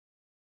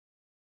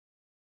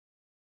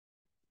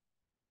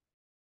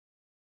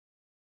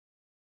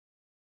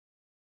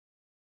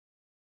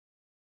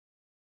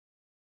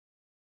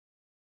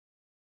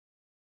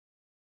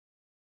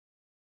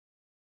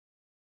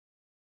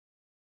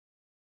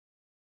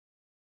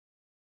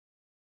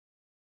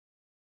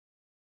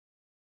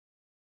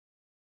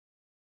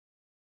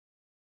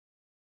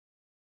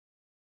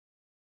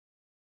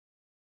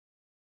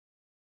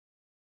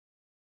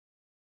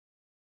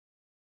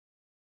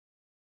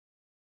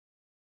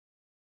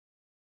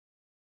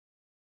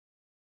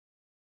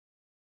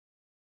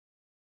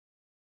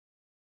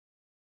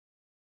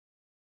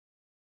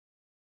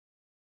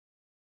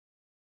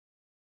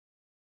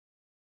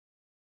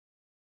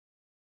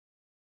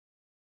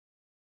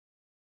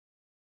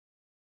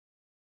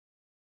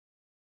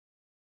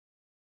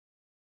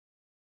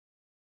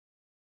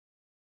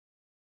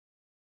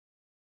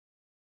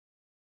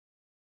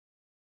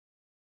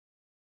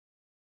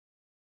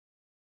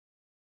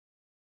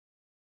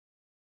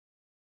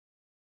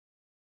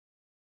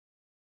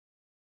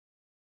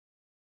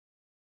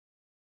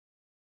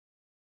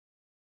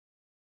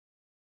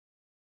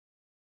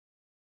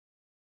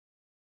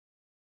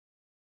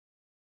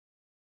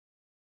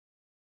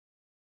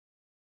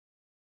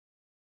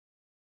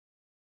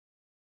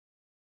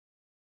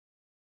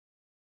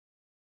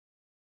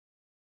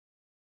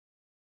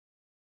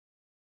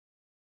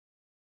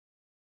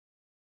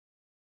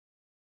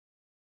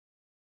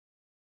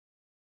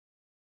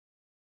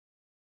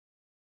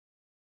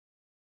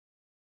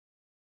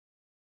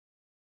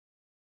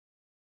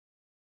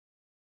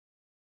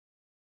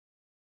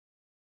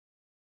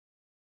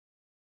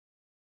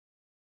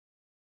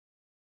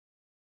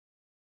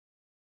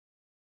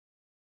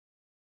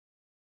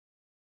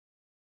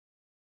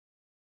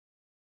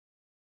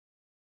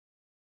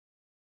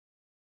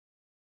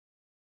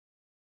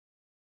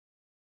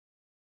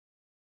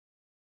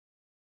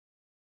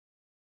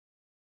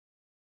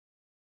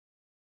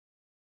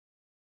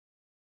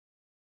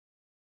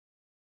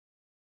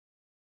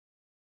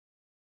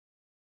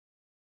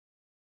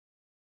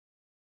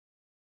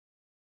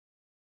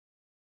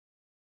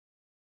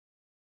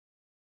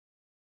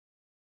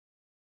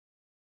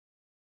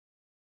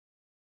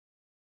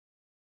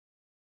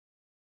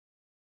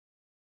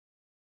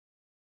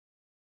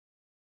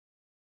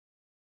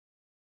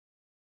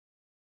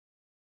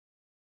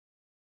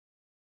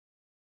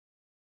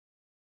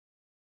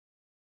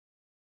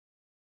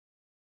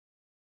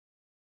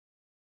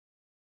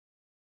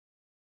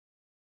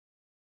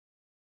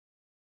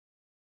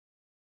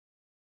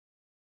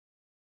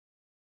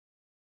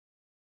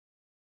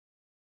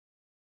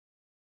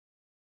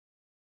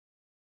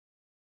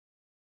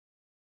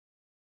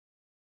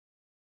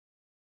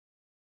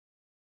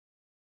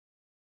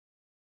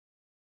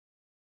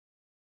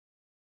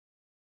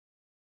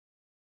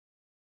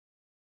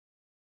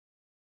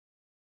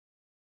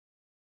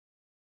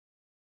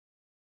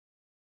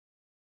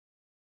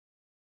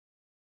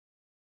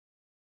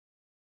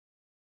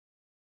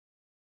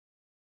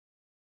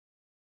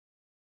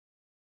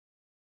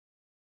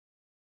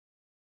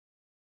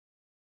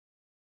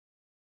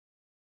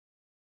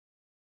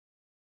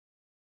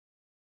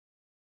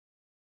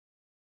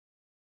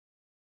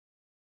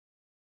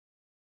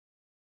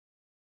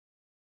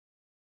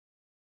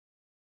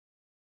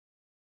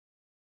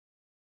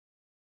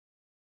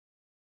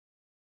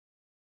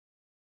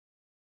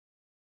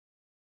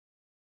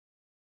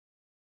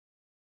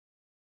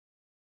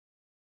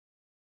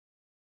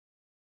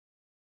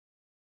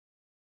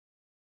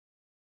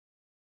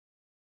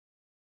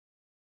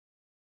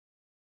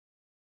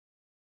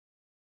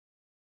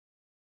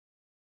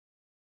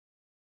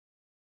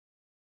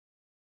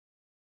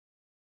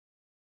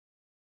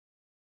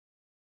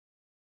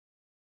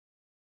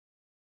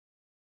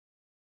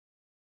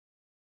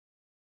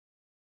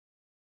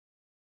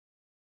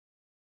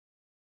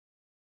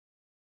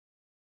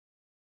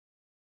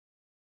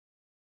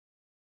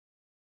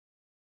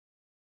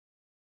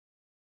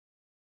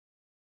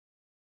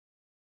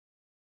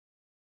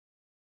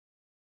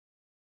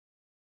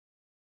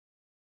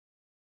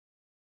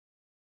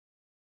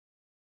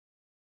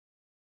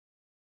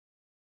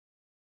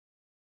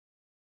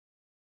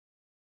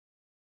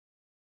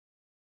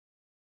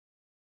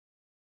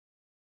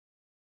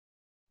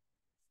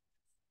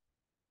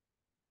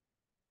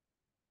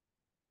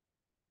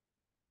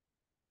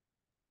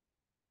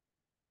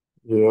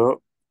Yeah.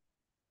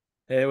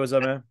 Hey, what's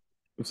up, man?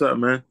 What's up,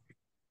 man?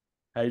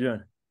 How you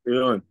doing? How you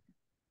doing?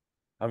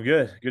 I'm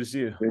good. Good to see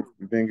you.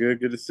 Been good.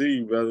 Good to see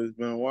you, brother. It's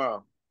been a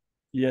while.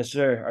 Yes,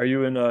 sir. Are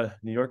you in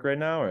New York right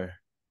now, or?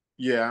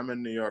 Yeah, I'm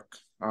in New York.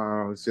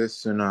 I was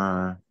just in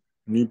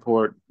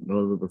Newport a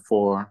little bit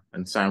before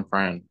and San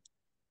Fran.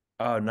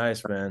 Oh,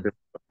 nice, man.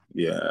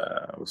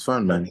 Yeah, it was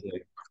fun, That's man.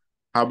 sick.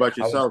 How about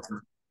I was. yourself?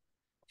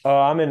 Oh,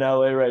 I'm in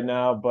LA right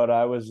now, but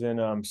I was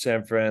in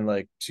San Fran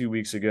like 2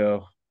 weeks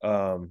ago.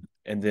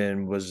 And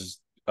then was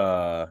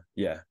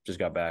yeah, just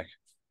got back.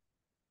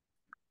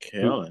 Who?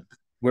 Killing.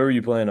 Where were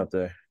you playing up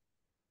there?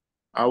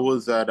 I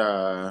was at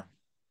I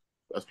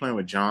was playing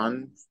with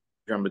John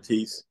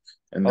Batiste,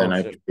 and then Oh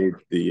I shit. played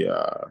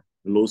the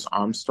Louis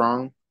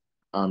Armstrong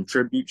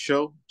tribute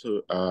show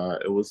to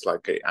it was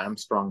like a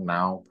Armstrong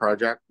Now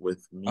project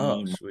with Oh,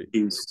 me, sweet.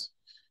 Marquise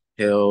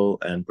Hill,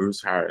 and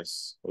Bruce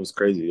Harris. It was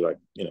crazy, like,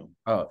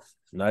 Oh,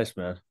 nice,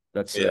 man.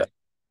 That's yeah. sick.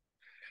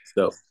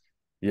 So,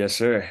 Yes,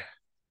 sir.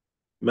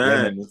 Yeah,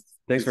 man. man,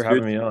 Thanks for it's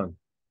good. having me on.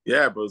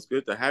 Yeah, bro, it's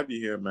good to have you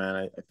here, man.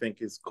 I think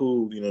it's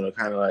cool, to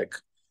kind of like,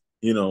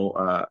 you know,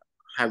 uh,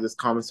 have this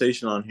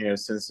conversation on here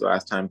since the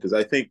last time because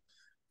I think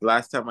the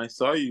last time I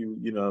saw you,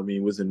 I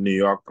mean, was in New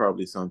York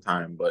probably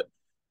sometime, but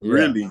Yeah.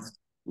 really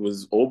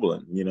was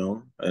Oberlin,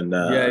 and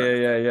Yeah, yeah,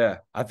 yeah, yeah.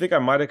 I think I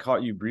might have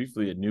caught you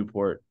briefly at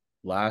Newport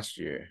last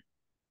year.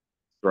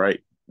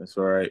 right, that's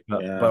right,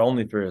 But yeah,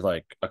 only for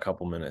like a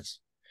couple minutes.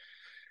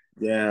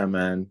 yeah,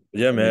 man.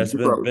 Yeah, I man, mean, it's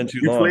been too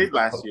you long. played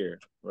last year,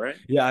 right?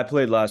 Yeah, I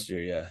played last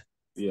year. Yeah,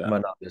 Yeah,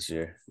 but not this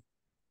year.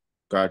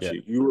 got Yeah,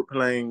 you. You were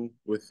playing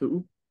with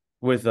who?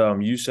 with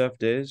Yussef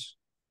Dayes,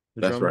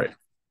 the That's drummer. right.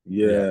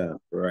 Yeah, Yeah,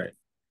 right.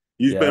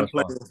 You've yeah, that been was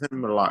playing fun. with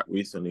him a lot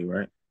recently,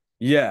 right?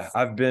 Yeah,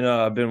 I've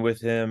been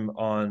with him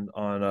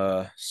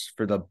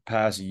for the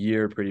past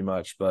year pretty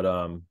much, but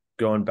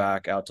going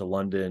back out to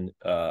London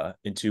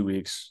in 2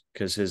 weeks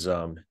because his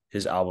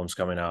album's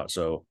coming out,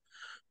 so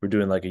we're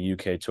doing like a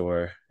UK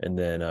tour, and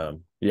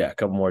then yeah, a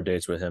couple more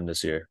dates with him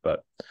this year.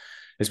 But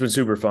it's been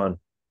super fun.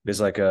 It's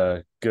like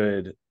a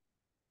good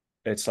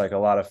it's like a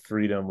lot of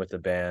freedom with the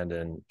band,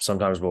 and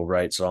sometimes we'll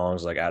write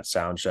songs like at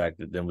sound check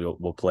that then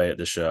we'll play at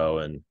the show,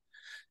 and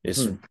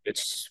it's Hmm.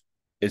 it's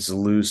it's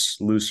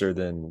looser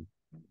than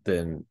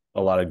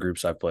a lot of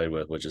groups I played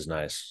with, which is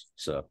nice.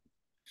 So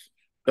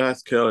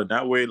That's killer.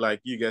 That way,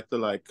 like, you get to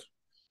like.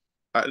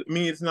 I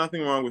mean, it's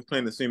nothing wrong with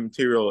playing the same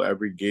material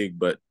every gig,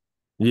 but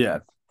yeah,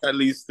 at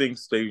least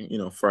things stay,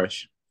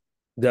 fresh.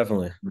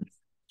 definitely.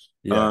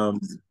 Yeah. Um,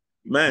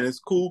 man, it's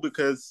cool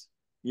because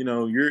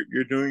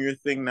you're doing your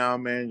thing now,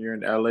 man. You're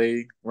in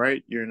LA,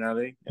 right? You're in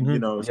LA, and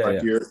it's Yeah, like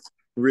yeah. you're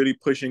really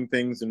pushing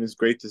things, and it's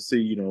great to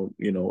see.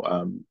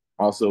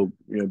 Also,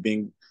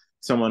 being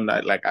someone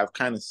that like I've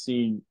kind of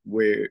seen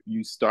where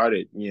you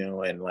started,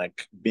 and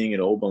like being at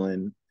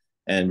Oberlin,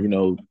 and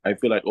I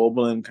feel like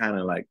Oberlin kind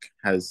of like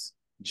has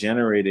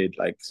generated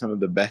like some of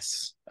the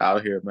best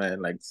out here,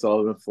 man. Like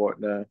Sullivan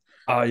Fortner,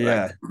 Oh like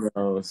yeah.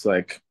 it's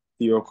like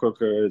Theo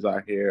Crooker is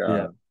out here. Yeah.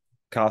 Uh,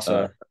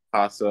 Casa,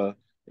 Casa,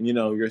 and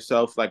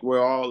yourself, like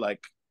we're all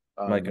like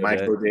Michael Day,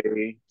 Michael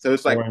Day. So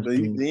it's like Orange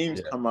these Juice. names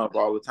Yeah. come up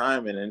all the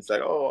time, and it's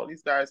like, oh, all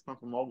these guys come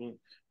from Oakland.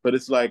 But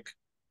it's like,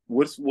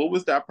 what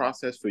was that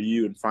process for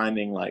you in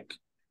finding like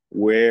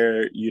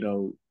where you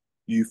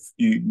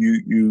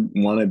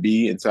want to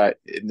be inside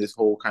in this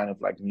whole kind of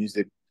like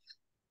music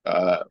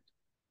uh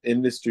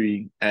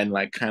industry and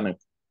like kind of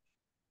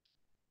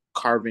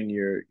carving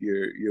your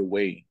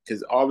way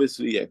because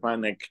obviously I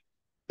find like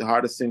the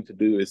hardest thing to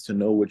do is to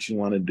know what you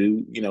want to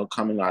do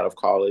coming out of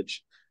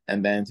college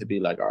and then to be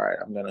like all right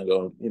I'm gonna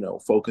go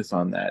focus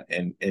on that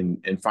and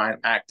find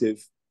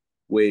active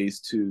ways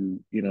to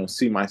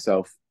see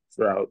myself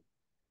throughout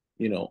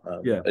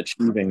Yeah.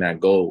 achieving that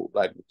goal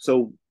like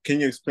so can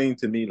you explain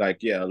to me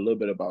like yeah a little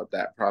bit about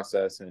that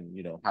process and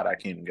how that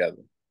came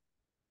together.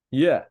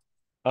 Yeah.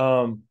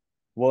 Um,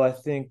 well, I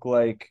think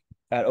like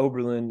at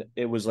Oberlin,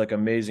 it was like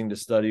amazing to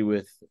study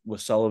with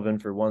Sullivan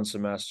for one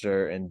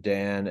semester and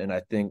Dan. And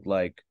I think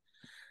like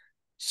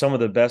some of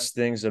the best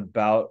things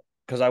about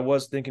because I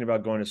was thinking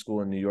about going to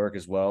school in New York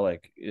as well.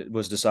 Like it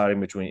was deciding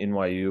between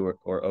NYU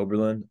or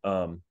Oberlin.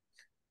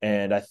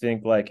 And I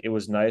think like it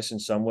was nice in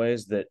some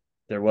ways that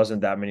there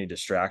wasn't that many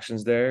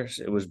distractions there.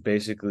 So it was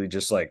basically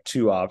just like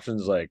two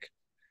options, like,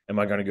 am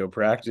I gonna go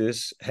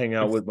practice, hang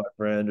out with my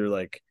friend, or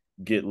like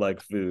get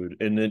like food?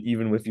 And then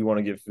even if you want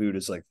to get food,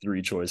 it's like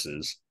three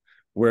choices.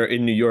 Where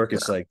in New York,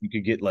 it's Yeah. like you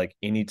could get like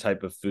any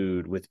type of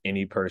food with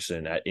any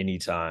person at any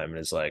time. And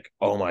it's like,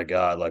 oh my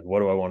God, like what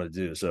do I want to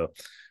do? So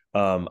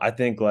I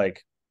think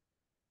like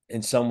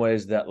in some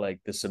ways that like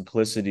the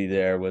simplicity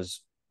there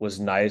was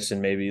nice,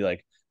 and maybe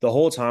like the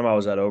whole time I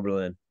was at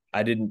Oberlin,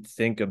 I didn't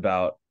think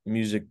about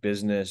music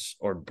business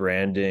or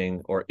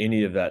branding or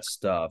any of that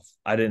stuff.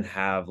 I didn't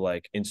have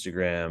like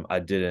Instagram.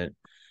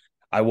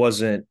 I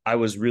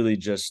was really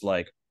just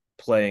like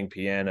playing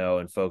piano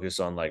and focus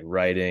on like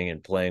writing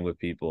and playing with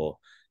people.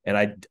 And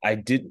I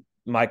did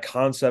my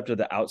concept of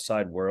the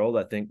outside world,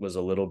 I think was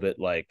a little bit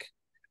like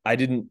I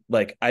didn't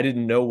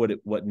know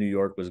what New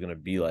York was going to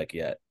be like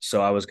yet.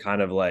 So I was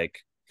kind of like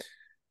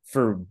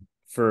for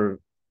for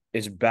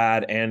it's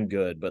bad and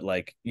good, but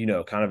like, you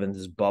know, kind of in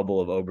this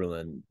bubble of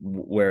Oberlin,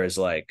 whereas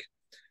like,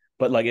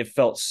 but like it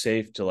felt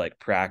safe to like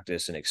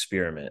practice and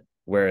experiment.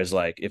 Whereas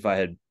like if I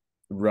had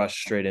rushed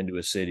straight into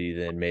a city,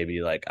 then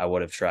maybe like I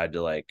would have tried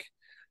to like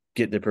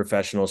get the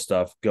professional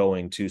stuff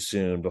going too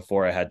soon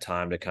before I had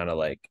time to kind of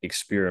like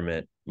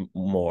experiment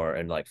more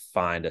and like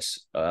find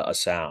a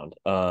sound.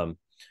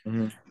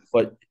 Mhm.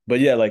 But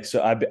yeah, like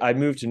so I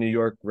moved to New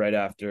York right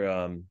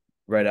after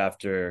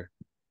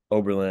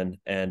Oberlin,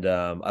 and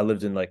I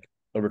lived in like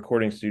a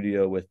recording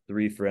studio with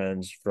three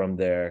friends from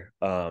there.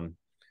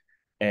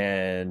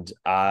 And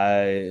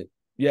I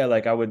yeah,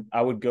 like I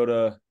would go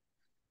to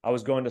I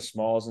was going to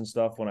Smalls and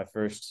stuff when I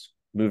first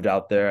moved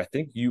out there. I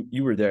think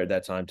you were there at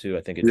that time too.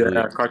 I think at Yeah, Julia.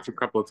 I caught you a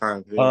couple of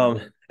times. Yeah.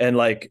 And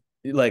like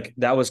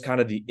that was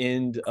kind of the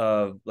end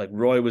of like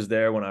Roy was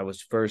there when I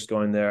was first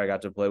going there. I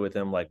got to play with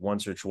him like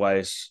once or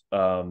twice.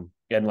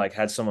 And like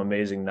had some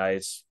amazing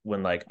nights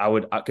when like I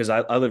would because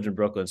I lived in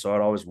Brooklyn, so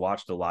I'd always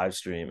watch the live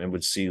stream and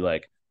would see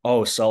like,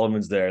 oh,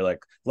 Sullivan's there. Like,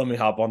 let me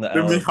hop on the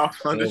Let me L hop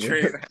on the over.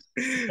 train.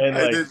 And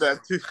I like did that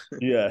too.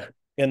 yeah.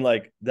 And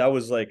like that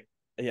was like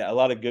yeah, a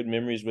lot of good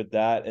memories with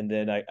that. And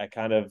then I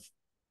kind of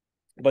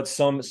but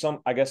some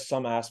I guess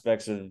some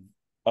aspects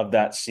of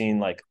that scene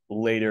like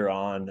later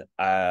on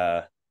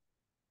I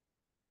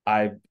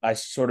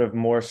sort of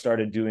more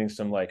started doing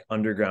some like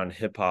underground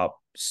hip hop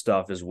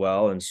stuff as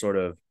well and sort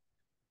of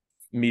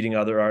meeting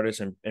other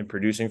artists and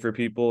producing for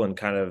people and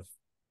kind of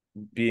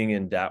being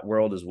in that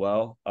world as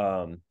well.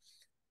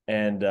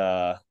 And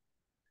but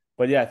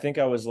yeah, I think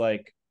I was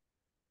like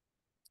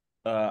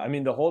I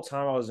mean the whole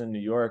time I was in New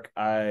York,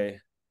 I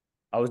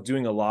was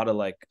doing a lot of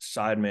like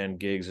sideman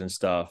gigs and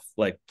stuff,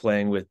 like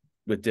playing with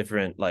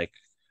different like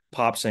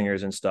pop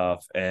singers and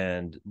stuff,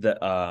 and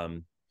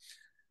the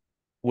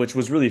which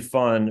was really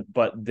fun.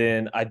 But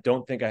then I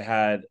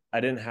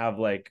didn't have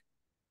like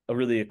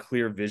a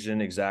clear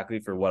vision exactly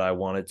for what I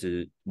wanted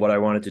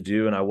to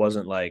do, and I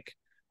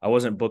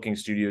wasn't booking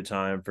studio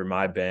time for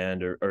my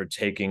band or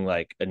taking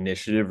like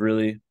initiative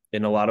really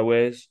in a lot of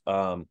ways.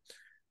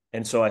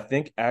 And so I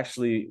think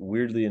actually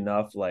weirdly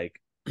enough, like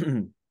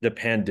the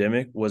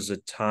pandemic was a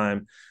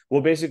time.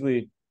 Well,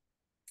 basically,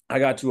 I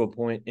got to a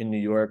point in New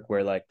York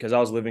where like because I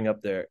was living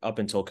up there up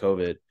until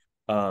COVID,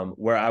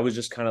 where I was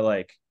just kind of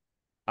like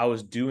I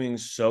was doing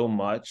so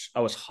much,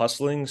 I was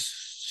hustling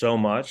so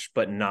much,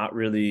 but not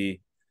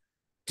really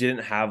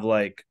didn't have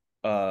like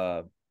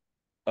a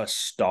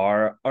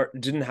star or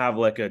didn't have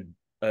like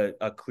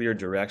a clear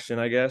direction,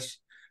 I guess.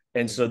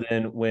 And so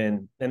then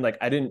when and like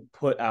I didn't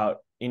put out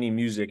any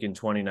music in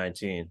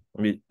 2019.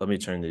 Let me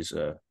turn these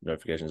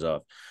notifications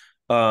off.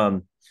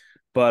 Um,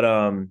 but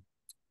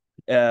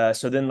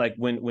so then like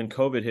when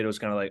COVID hit, it was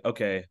kind of like,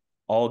 okay,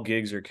 all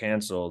gigs are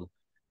canceled.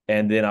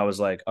 And then I was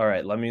like, all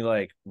right, let me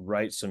like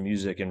write some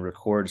music and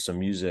record some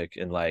music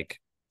and like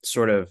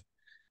sort of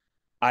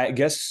I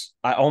guess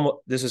I almost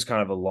this is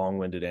kind of a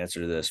long-winded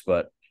answer to this,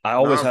 but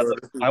Nah, bro, this I is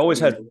always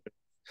had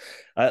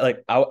totally.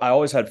 I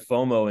always had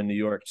FOMO in New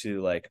York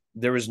too. Like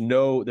there was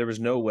no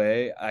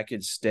way I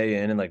could stay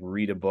in and like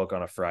read a book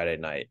on a Friday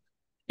night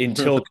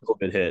until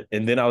COVID hit.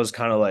 And then I was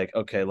kind of like,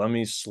 okay, let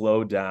me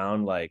slow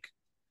down. Like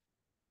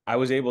I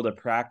was able to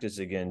practice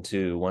again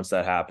too once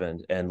that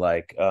happened. And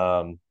like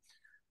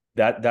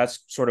that's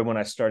sort of when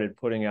I started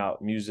putting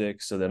out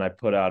music. So then I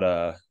put out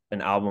a an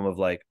album of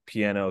like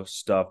piano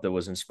stuff that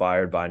was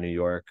inspired by New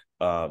York,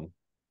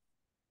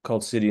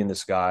 called City in the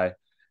Sky.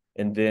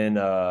 And then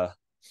I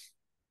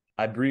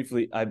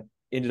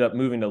ended up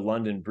moving to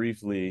London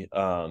briefly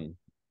during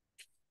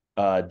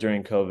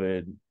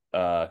COVID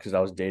because I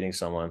was dating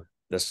someone.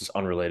 This is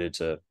unrelated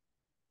to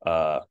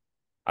uh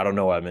I don't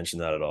know why I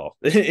mentioned that at all.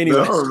 No,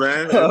 Anyways,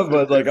 man,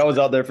 but like I was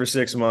out there for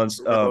 6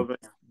 months. relevant.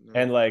 No.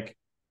 And like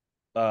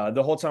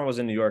the whole time I was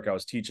in New York, I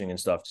was teaching and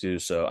stuff too.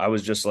 So I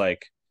was just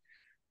like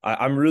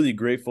I'm really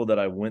grateful that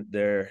I went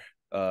there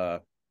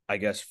I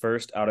guess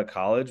first out of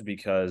college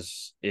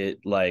because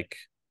it like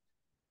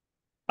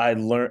I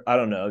learned I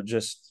don't know,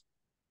 just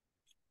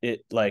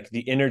it like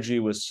the energy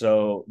was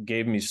so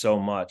gave me so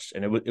much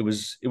and it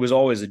was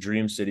always a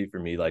dream city for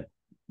me like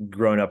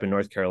growing up in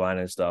North Carolina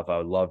and stuff. I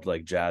loved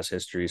like jazz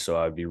history, so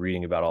I would be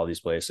reading about all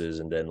these places.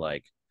 And then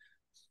like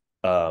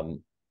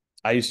um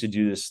I used to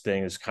do this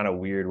thing. It's kind of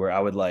weird where I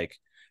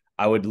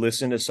would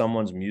listen to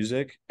someone's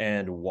music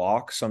and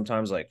walk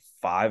sometimes like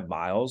 5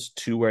 miles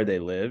to where they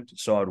lived.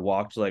 So I would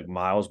walk to like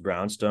Miles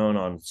Brownstone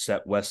on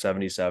West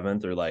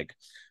 77th or like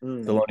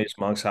Mm. Thelonious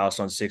Monk's house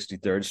on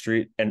 63rd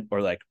Street and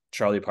or like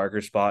Charlie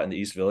Parker's spot in the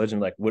East Village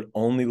and like would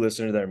only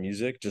listen to their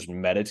music, just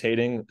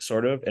meditating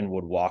sort of, and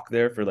would walk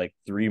there for like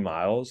 3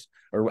 miles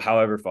or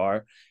however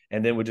far,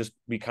 and then would just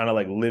be kind of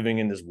like living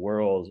in this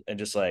world and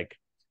just like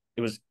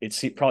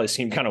probably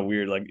seemed kind of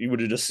weird. Like you would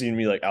have just seen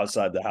me like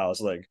outside the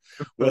house, like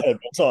with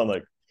headphones on,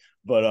 like,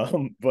 but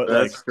like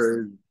That's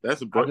crazy. I'm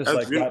just That's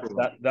like beautiful.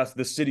 that's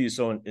the city is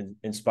so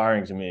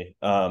inspiring to me.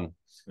 Yeah.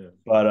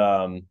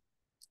 But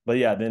but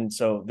yeah, then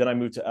I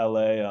moved to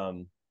LA.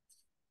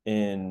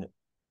 in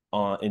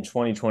in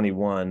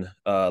 2021,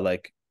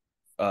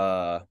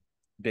 uh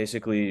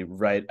basically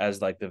right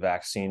as like the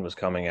vaccine was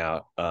coming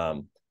out.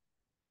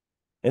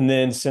 And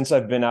then since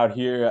I've been out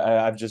here,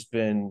 I've just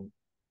been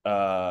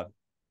uh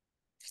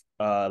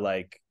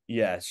like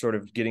yeah, sort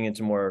of getting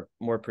into more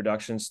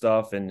production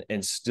stuff, and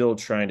still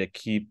trying to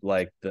keep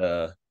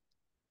the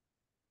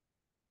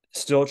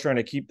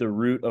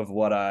root of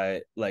what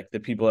I like, the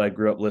people that I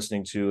grew up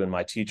listening to and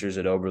my teachers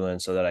at Oberlin,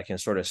 so that I can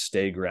sort of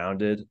stay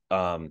grounded.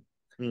 Mm.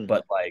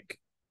 But like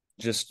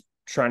just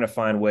trying to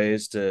find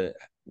ways to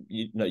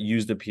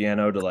use the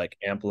piano to like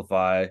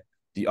amplify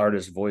the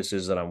artist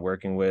voices that I'm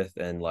working with.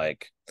 And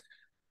like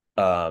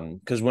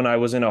because when I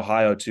was in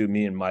Ohio too,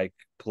 me and Mike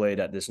played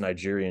at this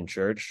Nigerian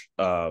church,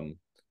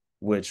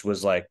 which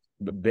was like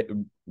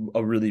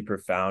a really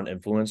profound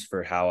influence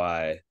for how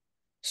I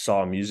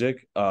saw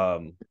music.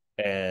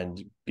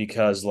 And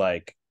because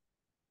like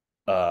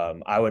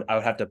I would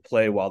have to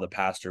play while the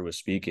pastor was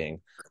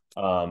speaking,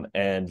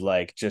 and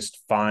like just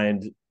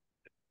find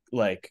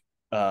like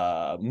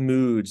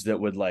moods that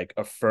would like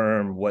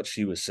affirm what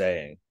she was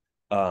saying.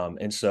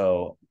 And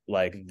so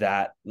like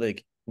that,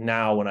 like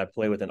now when I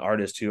play with an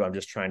artist too, I'm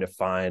just trying to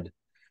find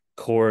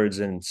chords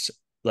and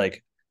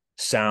like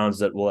sounds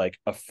that will like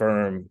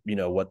affirm,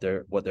 what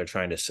they're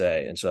trying to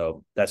say. And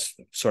so that's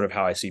sort of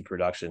how I see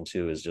production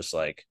too, is just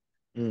like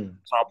Mm.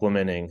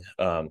 complementing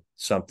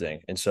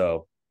something. And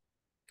so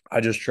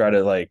I just try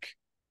to like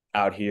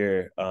out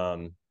here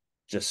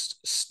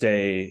just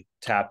stay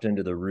tapped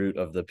into the root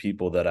of the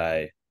people that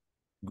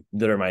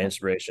are my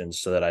inspirations,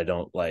 so that I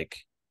don't like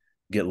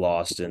get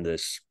lost in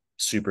this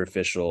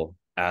superficial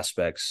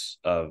aspects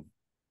of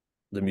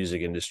the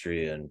music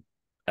industry and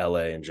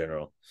LA in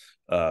general.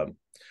 Um,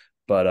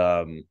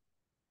 but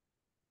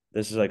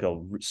this is like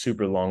a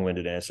super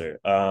long-winded answer.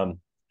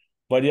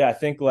 But yeah, I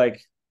think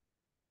like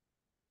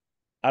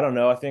I don't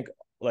know. I think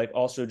like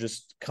also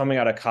just coming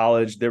out of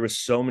college, there were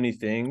so many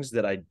things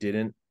that I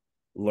didn't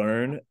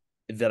learn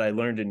that I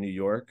learned in New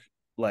York.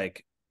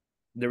 Like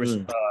there was,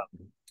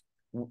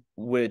 Mm.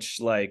 which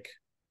like,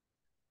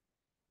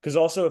 because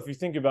also if you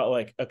think about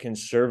like a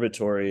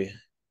conservatory,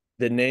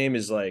 the name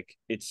is like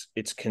it's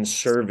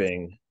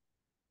conserving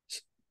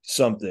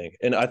something,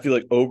 and I feel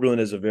like Oberlin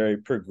is a very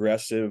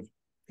progressive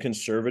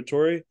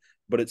conservatory,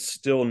 but it's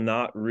still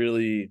not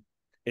really.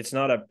 It's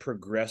not a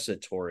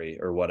progressatory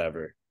or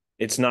whatever.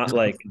 It's not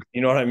like,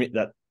 you know what I mean.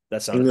 Yeah.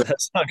 That's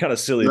not kind of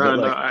silly, but No,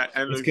 no, like I know it's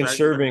exactly what you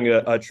conserving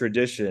mean. a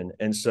tradition,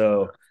 and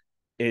so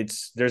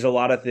there's a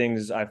lot of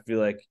things I feel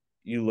like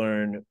you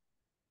learn.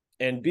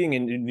 And being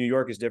in New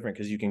York is different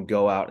because you can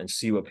go out and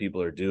see what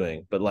people are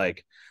doing. But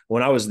like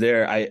when I was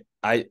there, I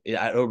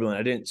at Oberlin,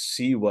 I didn't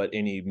see what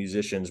any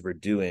musicians were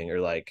doing, or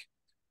like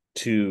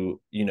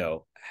to,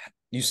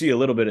 you see a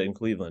little bit in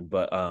Cleveland,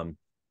 but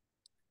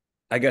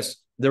I guess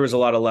there was a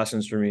lot of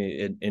lessons for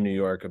me in New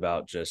York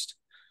about just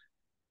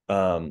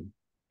um,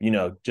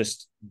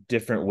 just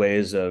different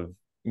ways of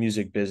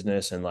music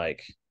business, and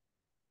like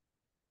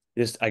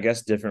just I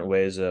guess different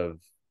ways of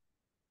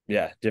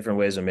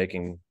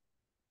making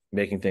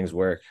things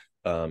work.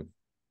 Um,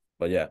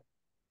 but yeah.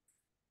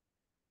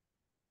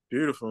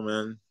 Beautiful,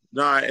 man.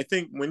 No, I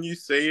think when you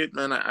say it,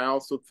 man, I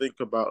also think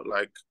about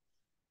like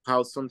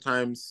how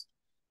sometimes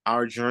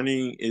our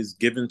journey is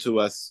given to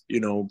us,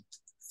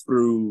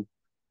 through,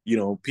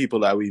 people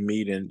that we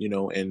meet and,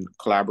 and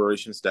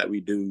collaborations that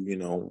we do,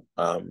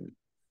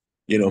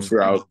 Mhm.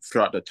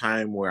 throughout the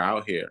time we're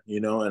out here,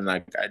 and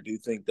like I do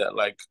think that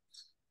like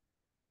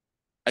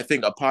I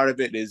think a part of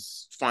it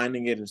is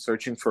finding it and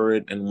searching for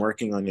it and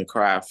working on your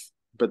craft.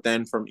 But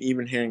then from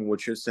even hearing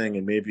what you're saying,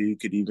 and maybe you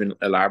could even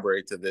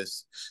elaborate to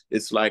this,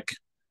 it's like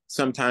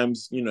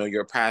sometimes,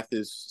 your path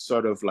is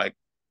sort of like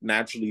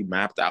naturally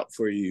mapped out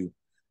for you,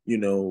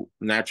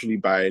 naturally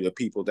by the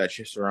people that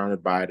you're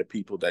surrounded by, the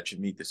people that you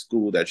meet, the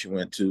school that you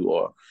went to,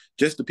 or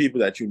just the people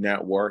that you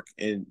network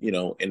in,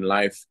 in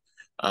life.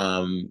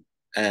 Um,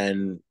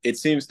 and it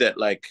seems that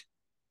like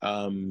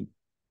um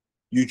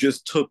you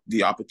just took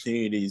the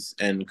opportunities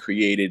and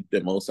created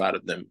the most out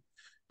of them,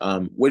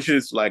 which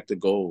is like the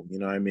goal, you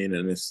know what I mean?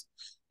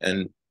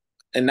 And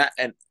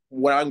and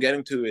what I'm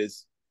getting to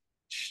is,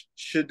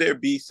 should there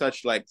be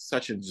such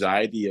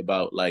anxiety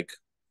about like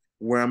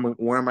where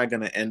am I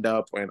going to end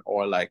up,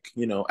 or like,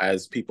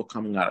 as people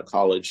coming out of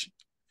college,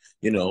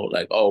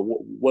 like, oh,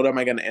 what am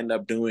I going to end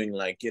up doing,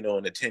 like, in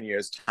a 10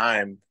 years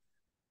time,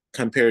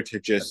 compared to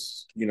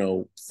just,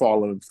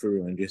 following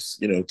through and just,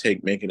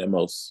 take making the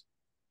most.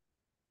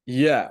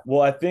 Yeah.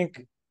 Well, I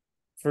think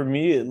for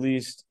me at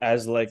least,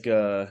 as like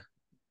a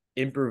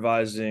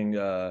improvising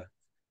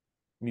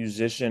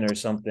musician or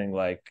something,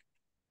 like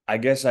I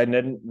guess I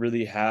didn't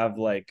really have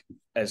like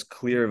as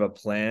clear of a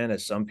plan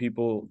as some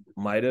people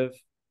might have.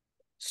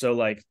 So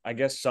like I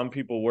guess some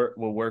people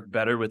will work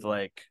better with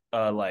like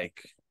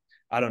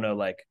I don't know,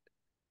 like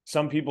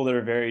some people that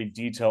are very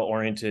detail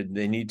oriented,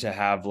 they need to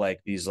have like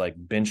these like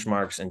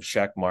benchmarks and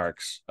check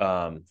marks.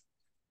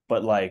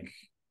 But like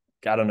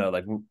I don't know,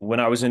 like when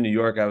I was in New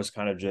York, I was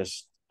kind of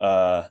just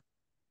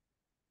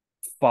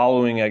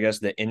following, I guess,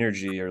 the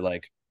energy or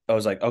like I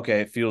was like,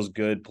 okay, it feels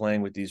good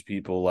playing with these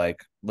people. Like,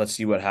 let's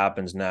see what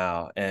happens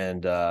now.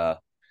 And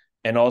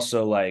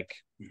also like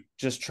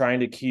just trying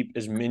to keep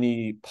as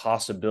many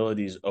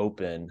possibilities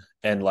open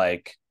and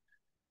like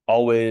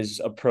always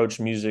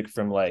approach music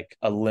from like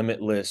a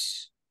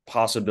limitless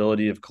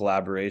possibility of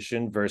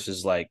collaboration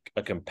versus like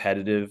a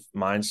competitive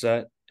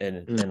mindset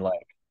and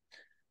like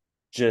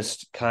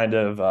just kind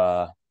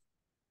of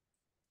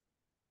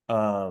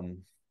um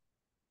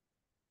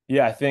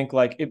yeah, I think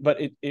like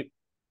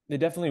it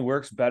definitely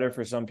works better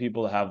for some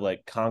people to have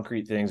like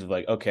concrete things of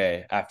like,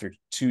 okay, after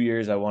 2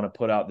 years, I want to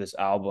put out this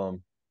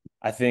album.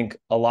 I think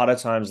a lot of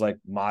times, like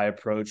my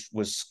approach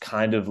was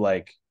kind of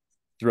like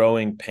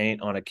throwing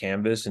paint on a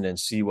canvas and then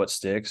see what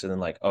sticks, and then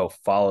like, oh,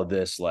 follow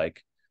this.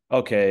 Like,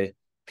 okay,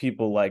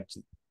 people liked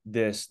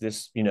this,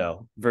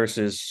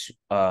 versus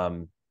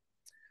how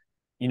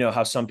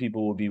some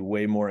people will be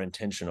way more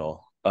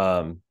intentional.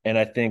 And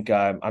I think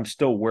I'm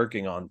still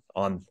working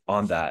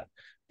on that,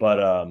 but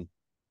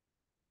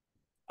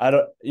I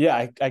don't.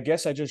 Yeah, I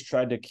guess I just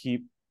tried to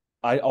keep.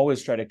 I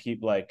always try to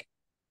keep like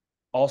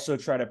also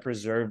try to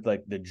preserve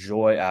like the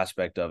joy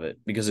aspect of it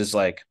because it's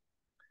like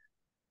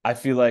I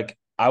feel like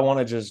I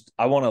want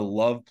to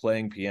love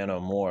playing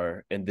piano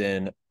more and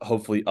then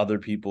hopefully other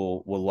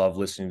people will love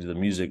listening to the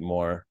music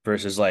more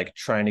versus like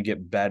trying to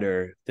get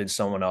better than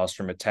someone else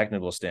from a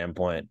technical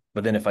standpoint.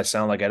 But then if I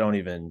sound like I don't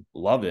even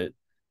love it,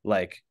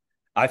 like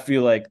I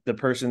feel like the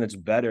person that's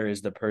better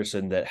is the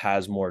person that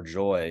has more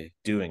joy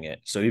doing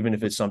it. So even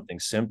if it's something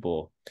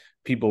simple,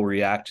 people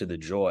react to the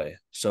joy.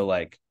 So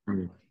like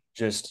Mm.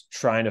 just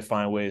trying to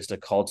find ways to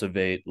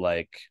cultivate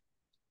like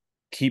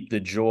keep the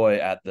joy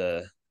at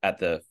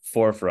the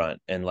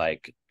forefront and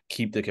like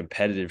keep the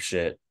competitive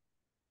shit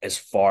as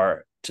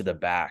far to the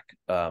back.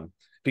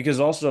 Because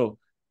also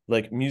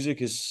like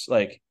music is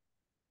like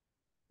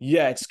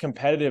yeah, it's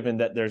competitive in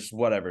that there's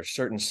whatever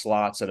certain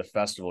slots at a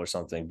festival or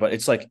something, but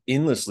it's like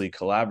endlessly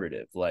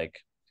collaborative. Like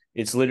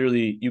it's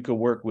literally you could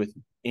work with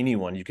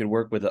anyone. You could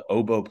work with an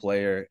oboe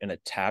player and a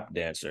tap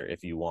dancer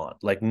if you want.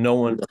 Like no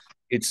one,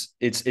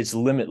 it's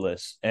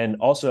limitless. And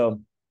also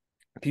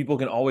people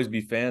can always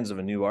be fans of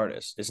a new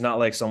artist. It's not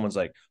like someone's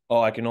like, oh,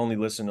 I can only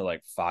listen to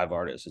like 5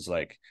 artists. It's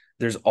like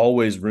there's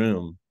always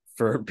room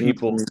for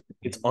people. Mhm.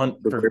 It's on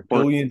The for great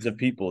point. billions of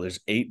people.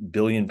 There's 8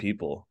 billion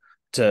people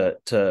to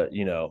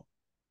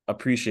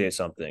appreciate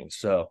something.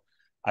 So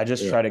I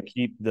just Yeah. try to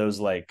keep those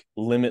like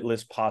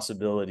limitless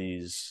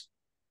possibilities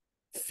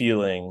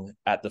feeling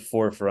at the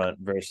forefront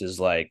versus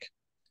like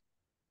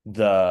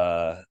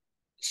the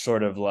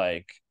sort of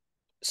like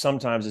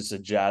sometimes it's a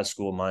jazz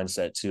school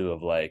mindset too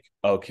of like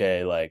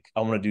okay like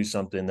I want to do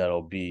something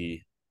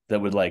that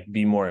would like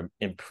be more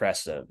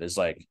impressive is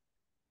like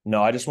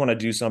no I just want to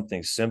do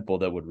something simple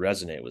that would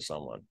resonate with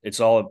someone it's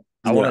all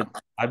I Yeah.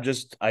 want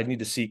to I need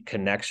to seek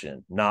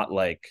connection not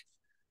like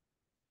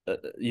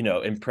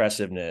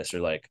impressiveness or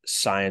like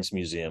science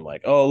museum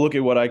like oh look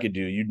at what I could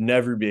do you'd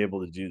never be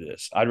able to do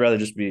this I'd rather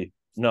just be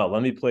no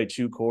let me play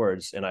 2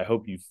 chords and I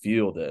hope you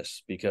feel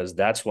this because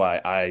that's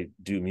why I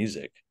do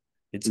music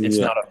it's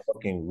Yeah. not a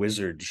fucking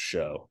wizard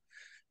show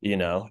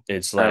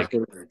it's like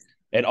Absolutely.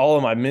 and all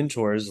of my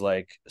mentors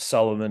like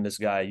Sullivan this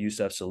guy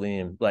Yusef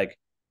Salim like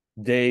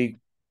they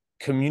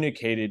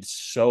communicated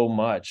so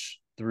much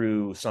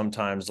through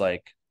sometimes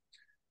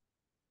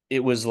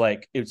it was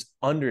like it's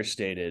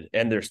understated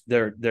and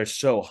they're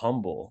so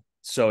humble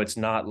so it's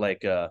not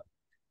like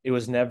it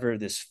was never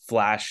this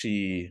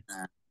flashy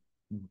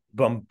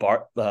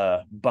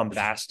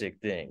bombastic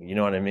thing you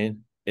know what I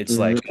mean it's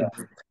like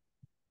Mhm.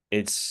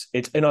 it's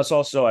and it's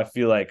also I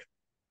feel like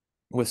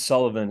with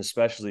Sullivan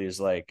especially is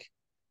like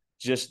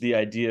just the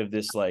idea of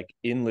this like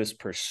endless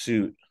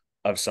pursuit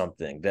of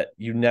something that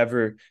you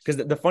never because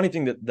the funny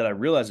thing that I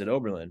realized at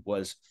Oberlin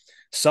was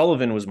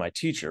Sullivan was my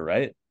teacher,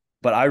 right?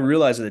 But I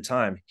realized at the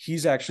time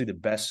he's actually the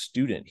best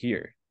student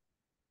here.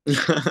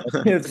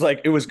 It's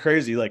like it was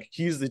crazy. Like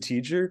he's the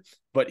teacher,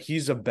 but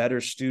he's a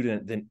better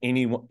student than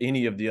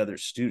any of the other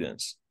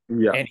students.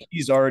 Yeah. And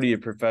he's already a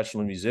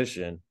professional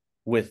musician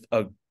with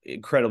a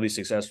incredibly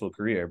successful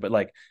career. But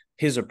like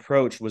his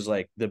approach was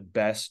like the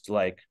best,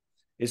 like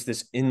it's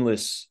this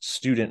endless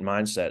student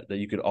mindset that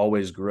you could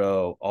always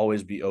grow,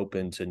 always be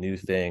open to new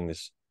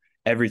things.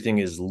 Everything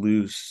is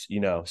loose.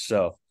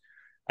 So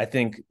I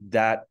think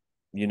that,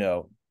 you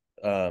know,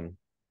 um,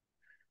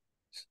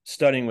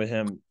 studying with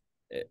him,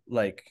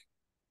 like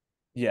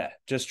yeah,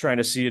 just trying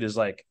to see it as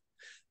like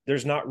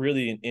there's not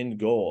really an end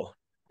goal.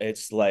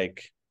 It's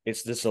like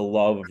it's just a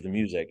love of the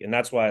music. And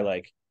that's why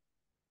like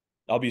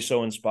I'll be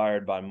so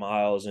inspired by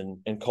Miles and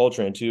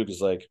Coltrane too,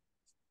 because like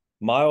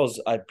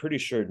Miles, I'm pretty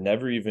sure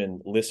never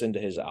even listened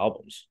to his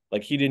albums.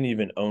 Like he didn't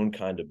even own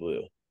Kinda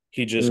Blue.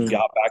 He just Mm.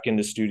 got back in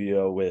the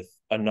studio with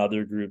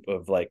another group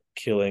of like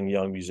killing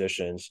young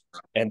musicians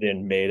and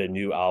then made a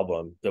new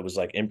album that was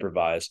like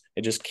improvised.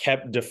 It just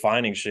kept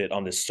defining shit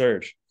on this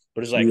search.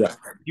 But it's like Yeah.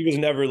 he was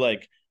never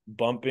like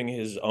bumping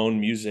his own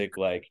music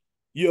like,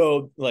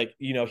 yo, like,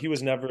 he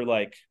was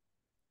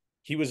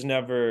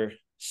never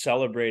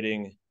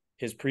celebrating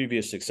his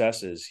previous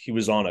successes. He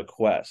was on a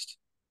quest.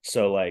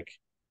 So like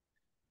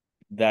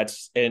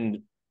that's and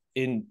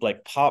in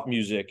like pop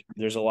music,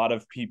 there's a lot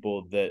of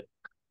people that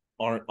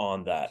aren't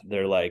on that.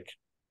 They're like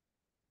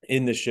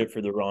in the shit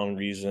for the wrong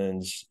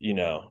reasons,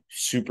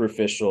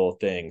 superficial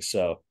things.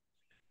 So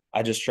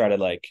I just try to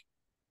like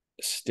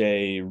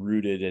stay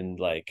rooted in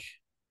like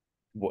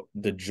what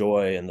the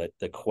joy and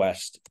the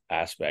quest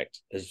aspect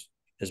as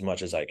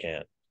much as I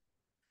can.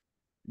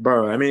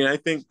 Bro, I mean, I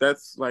think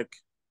that's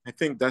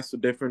the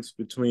difference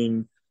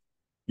between,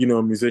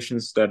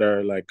 musicians that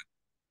are like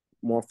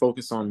more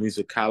focused on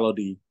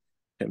musicality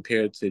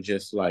compared to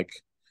just like,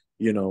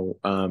 you know,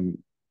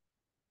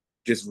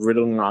 just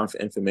riddling off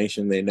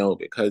information they know,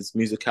 because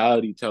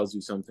musicality tells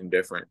you something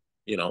different.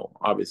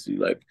 Obviously,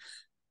 like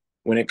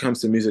when it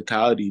comes to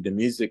musicality, the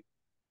music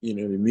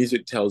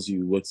tells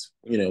you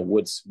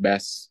what's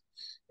best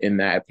in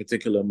that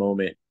particular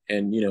moment.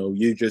 And,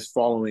 you're just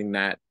following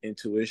that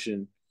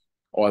intuition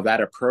or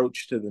that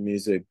approach to the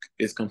music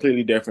is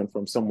completely different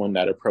from someone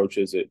that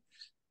approaches it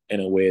in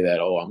a way that,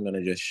 oh, I'm going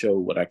to just show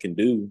what I can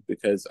do.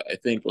 Because I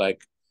think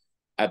like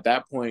at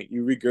that point,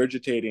 you're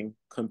regurgitating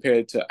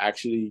compared to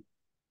actually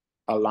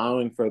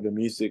allowing for the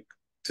music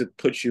to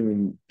put you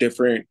in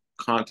different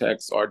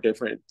contexts or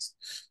different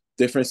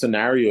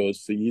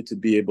scenarios for you to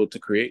be able to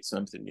create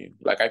something new.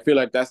 Like I feel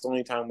like that's the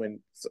only time when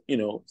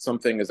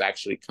something is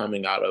actually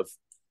coming out of,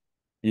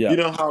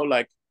 Yeah. how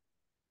like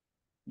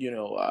you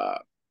know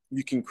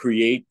you can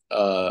create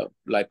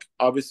like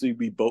obviously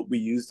we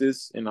use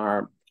this in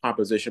our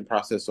composition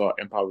process or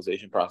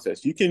improvisation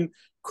process. You can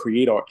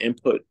create or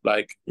input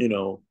like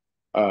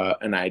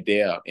an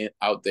idea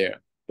out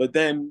there, but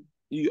then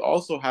you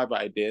also have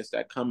ideas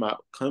that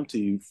come to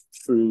you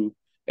through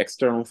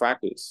external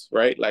factors,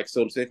 right? Like,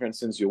 so say for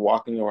instance you're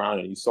walking around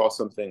and you saw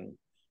something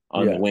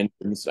on the Yeah. window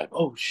and it's like,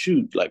 oh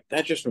shoot, like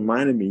that just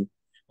reminded me,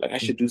 like I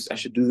should do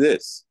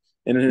this.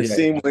 And in the Yeah.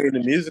 same way in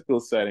the musical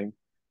setting,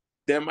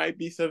 there might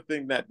be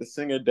something that the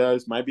singer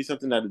does, might be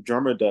something that the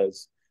drummer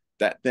does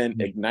that then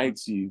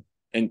ignites you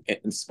and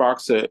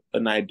sparks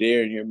an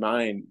idea in your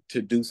mind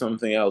to do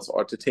something else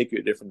or to take you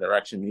a different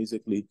direction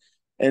musically.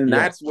 And Yeah.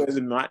 that's where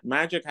the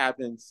magic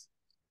happens.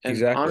 And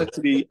Exactly.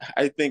 honestly,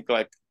 I think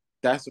like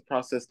that's the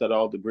process that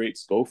all the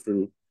greats go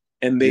through.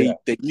 And Yeah.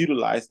 they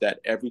utilize that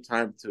every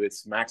time to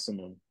its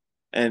maximum.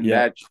 And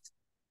Yeah.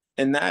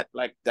 that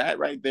like that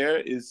right there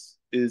is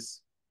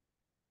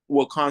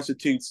what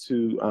constitutes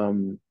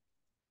to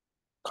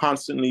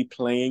constantly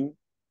playing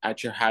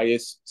at your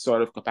highest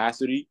sort of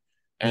capacity.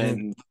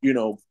 Mhm. And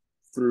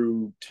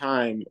through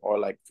time or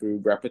like through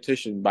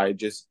repetition, by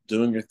just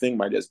doing your thing,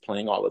 by just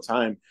playing all the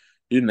time,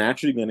 you're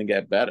naturally going to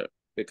get better,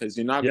 because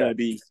Yeah. you're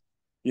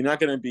not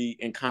going to be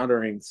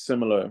encountering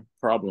similar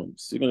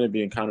problems. You're going to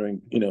be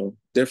encountering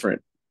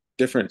different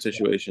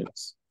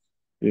situations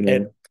you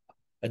And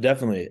know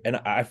definitely. And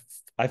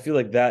I feel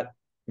like that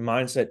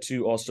mindset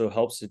too also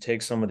helps to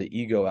take some of the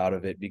ego out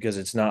of it, because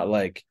it's not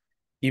like,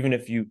 even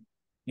if you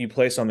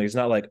play something, it's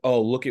not like,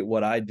 oh, look at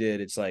what I did.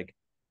 It's like,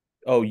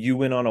 oh, you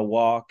went on a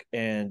walk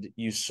and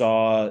you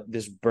saw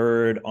this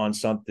bird on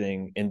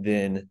something, and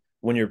then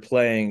when you're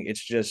playing,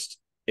 it's just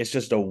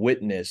a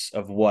witness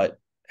of what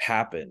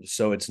happened.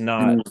 So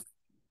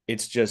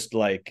it's just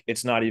like,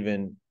 it's not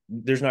even,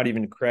 there's not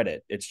even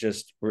credit. It's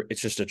just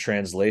a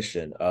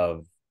translation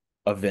of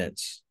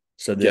events.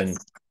 So then,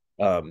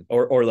 Yes.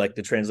 or like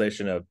the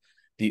translation of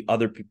the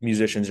other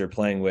musicians you're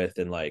playing with,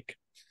 and like,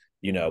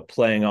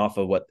 playing off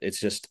of what,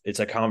 it's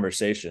a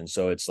conversation.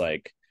 So it's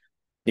like,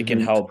 it can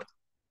Hmm. help,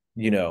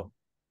 you know,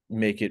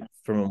 make it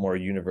from a more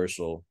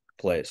universal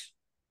place,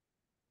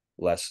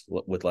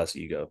 with less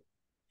ego.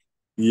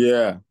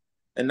 Yeah.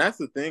 And that's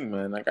the thing,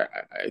 man. Like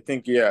I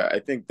think, yeah, I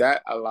think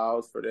that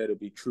allows for there to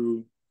be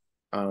true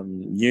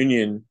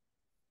union.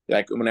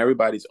 Like when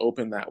everybody's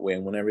open that way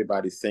and when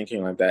everybody's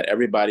thinking like that,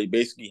 everybody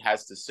basically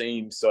has the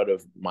same sort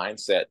of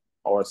mindset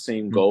or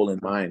same goal in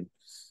mind.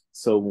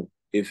 So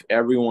if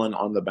everyone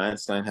on the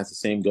bandstand has the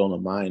same goal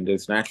in mind,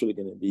 there's naturally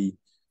going to be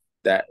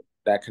that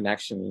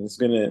connection. And it's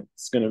gonna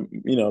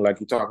like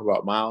you talk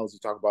about Miles, you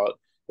talk about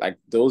like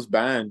those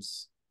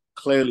bands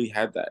clearly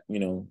had that.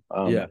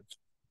 Yeah.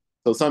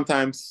 So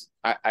sometimes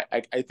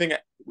I think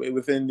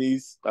within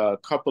these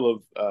couple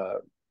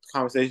of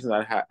conversations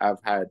I've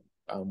had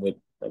with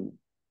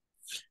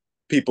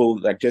people,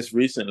 like just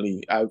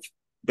recently, I've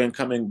been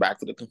coming back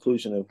to the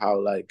conclusion of how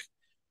like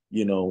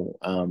you know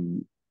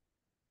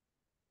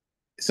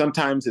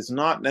sometimes it's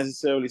not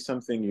necessarily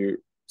something you're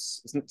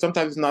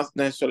sometimes it's not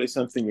necessarily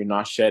something you're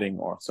not shedding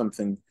or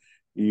something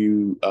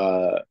you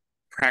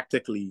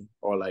practically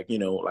or like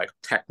like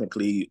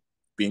technically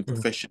being Mhm.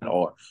 proficient,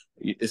 or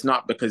it's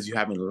not because you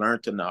haven't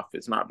learned enough.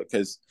 It's not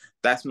because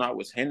that's not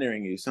what's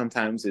hindering you.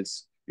 Sometimes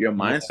it's your Yeah.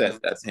 mindset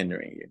that's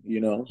hindering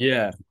you.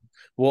 Yeah.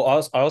 Well,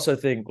 I also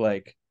think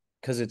like,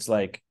 because it's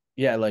like,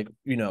 yeah, like,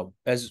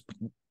 as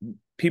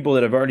people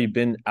that have already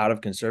been out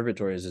of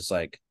conservatories, it's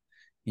like,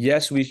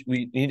 yes, we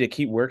need to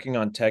keep working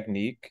on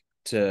technique,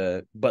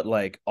 but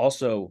like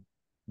also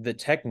the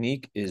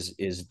technique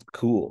is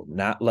cool.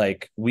 Not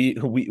like we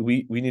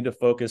need to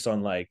focus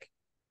on like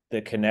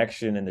the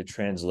connection and the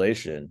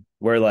translation.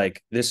 where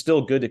like it's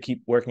still good to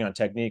keep working on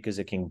technique because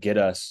it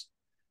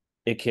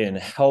can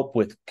help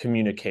with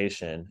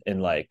communication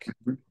and like,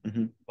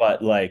 Mm-hmm.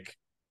 but like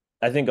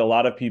I think a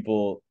lot of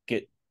people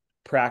get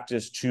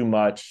practice too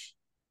much.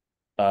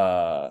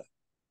 uh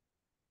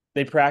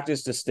they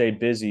practice to stay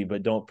busy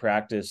but don't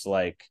practice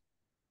like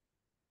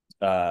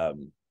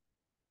um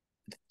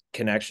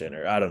connection,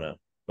 or I don't know,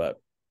 but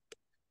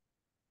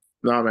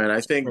No, man, I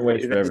think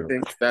ways if for everyone.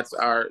 anything,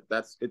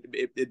 that's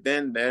it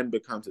then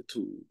becomes a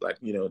tool, like,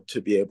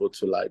 to be able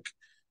to like,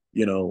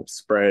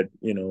 spread,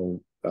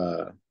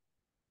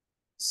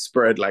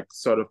 spread like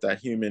sort of that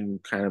human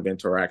kind of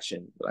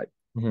interaction, like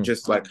Mm-hmm.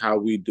 just like how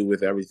we do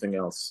with everything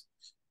else,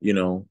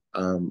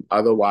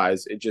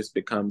 otherwise it just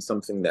becomes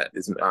something that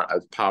is not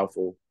as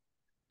powerful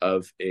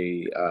of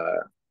a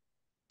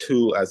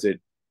tool as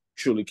it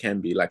truly can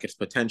be. Like its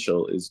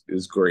potential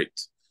is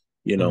great,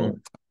 you Mm-hmm. know,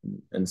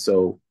 and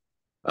so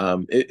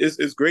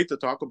it's great to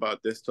talk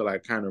about this to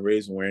like kind of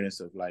raise awareness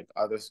of like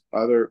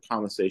other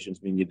conversations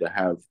we need to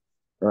have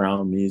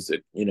around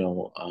music,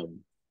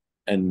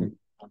 and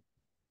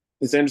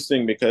it's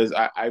interesting because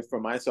I for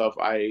myself,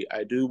 I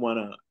do want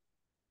to.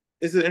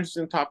 It's an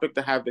interesting topic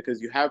to have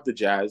because you have the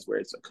jazz where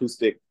it's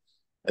acoustic,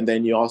 and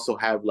then you also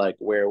have like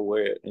where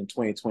we're in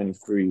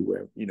 2023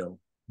 where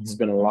Mm-hmm. it's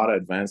been a lot of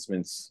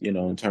advancements,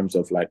 in terms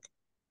of like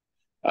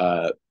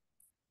uh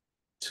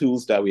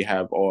tools that we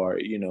have, or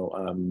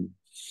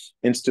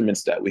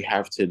instruments that we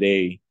have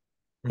today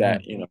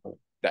Mm-hmm. that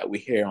that we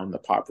hear on the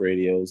pop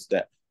radios,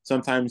 that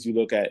sometimes you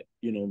look at,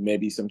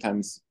 maybe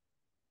sometimes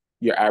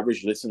your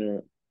average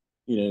listener,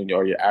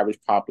 or your average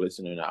pop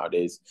listener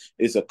nowadays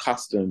is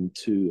accustomed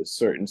to a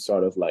certain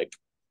sort of like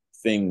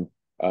thing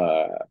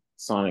uh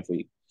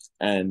sonically,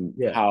 and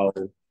Yeah. how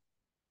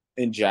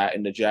in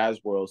the jazz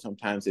world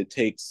sometimes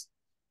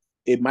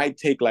it might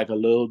take like a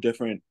little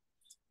different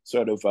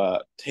sort of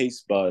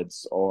taste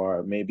buds,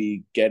 or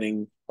maybe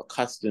getting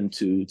accustomed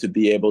to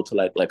be able to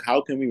like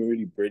how can we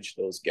really bridge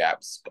those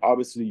gaps.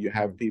 Obviously you Mm-hmm.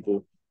 have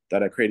people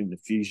that are creating the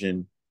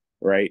fusion,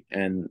 right?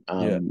 And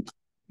Yeah.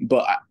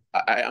 but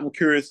I'm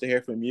curious to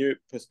hear from your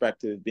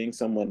perspective, being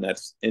someone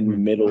that's in the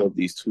Mm-hmm. middle of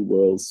these two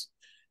worlds,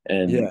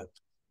 and Yeah.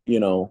 you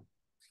know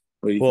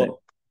what do you think?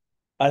 Well,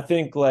 I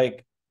think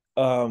like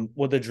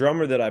well, the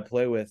drummer that I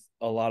play with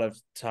a lot of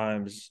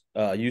times,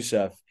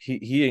 Yussef,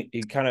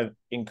 he kind of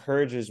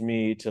encourages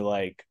me to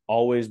like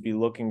always be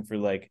looking for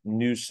like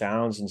new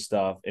sounds and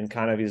stuff, and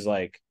kind of he's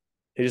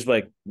just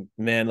like,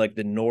 man, like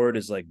the Nord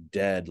is like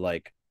dead,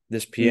 like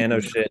this piano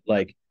Mm-hmm. shit,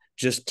 like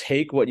just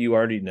take what you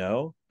already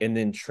know and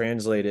then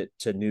translate it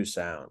to new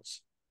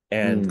sounds.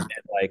 And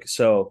like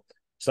so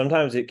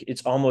sometimes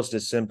it's almost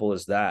as simple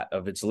as that,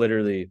 of it's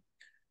literally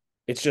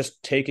it's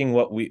just taking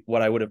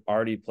what I would have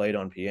already played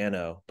on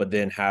piano, but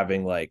then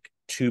having like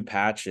two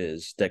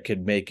patches that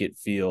could make it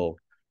feel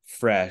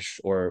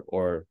fresh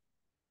or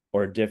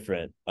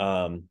different.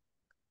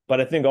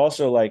 But I think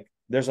also like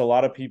there's a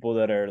lot of people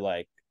that are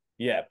like,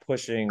 yeah,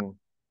 pushing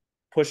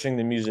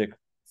the music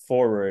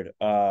forward.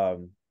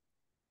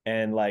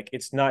 And like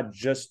it's not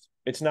just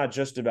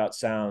about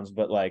sounds,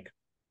 but like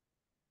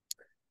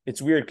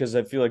it's weird because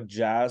I feel like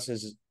jazz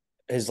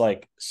is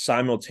like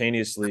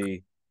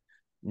simultaneously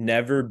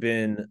never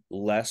been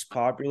less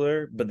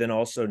popular, but then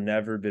also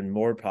never been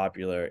more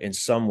popular in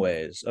some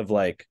ways, of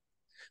like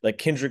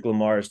Kendrick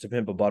Lamar's To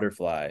Pimp a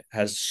Butterfly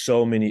has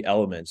so many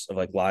elements of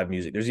like live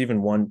music. There's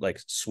even one like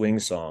swing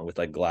song with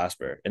like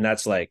Glasper. And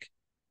that's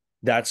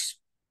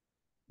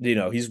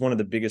he's one of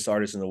the biggest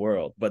artists in the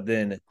world. But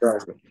then at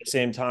the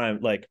same time,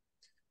 like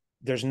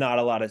there's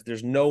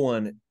no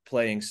one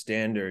playing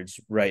standards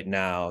right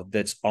now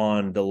that's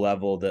on the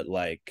level that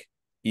like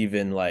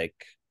even like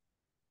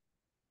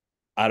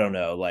I don't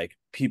know, like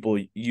people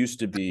used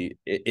to be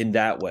in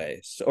that way.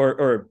 So,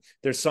 or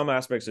there's some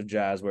aspects of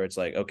jazz where it's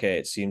like, okay,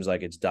 it seems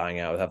like it's dying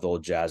out. We have the whole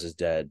jazz is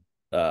dead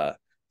uh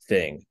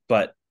thing.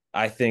 But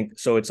I think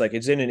so it's like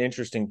it's in an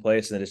interesting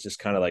place, and it's just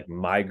kind of like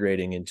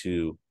migrating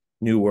into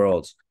new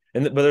worlds.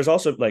 But there's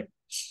also like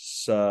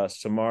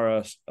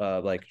Samara,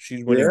 like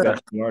she's winning Yeah,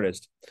 best new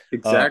artist,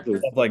 exactly.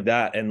 stuff like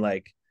that. And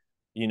like,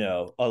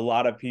 a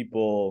lot of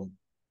people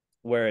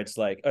where it's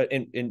like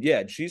and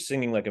yeah, she's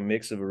singing like a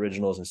mix of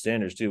originals and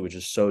standards too, which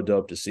is so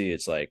dope to see.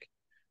 It's like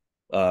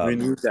We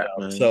need that,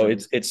 man. so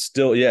it's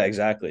still, yeah,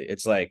 exactly,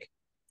 it's like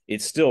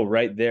it's still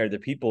right there, the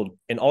people.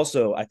 And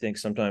also I think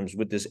sometimes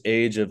with this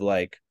age of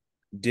like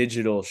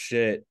digital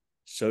shit,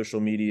 social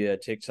media,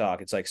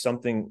 TikTok, it's like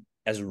something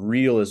as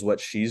real as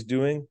what she's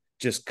doing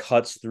just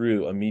cuts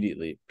through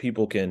immediately.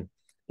 People,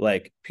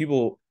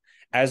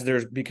 as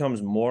there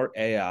becomes more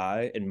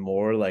AI and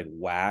more like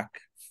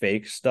whack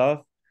fake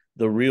stuff,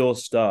 the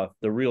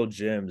real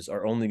gems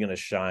are only going to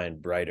shine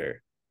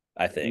brighter,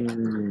 I think.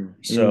 Mm,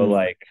 So mm.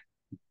 like,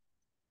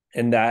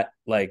 and that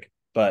like,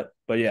 but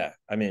yeah,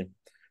 I mean,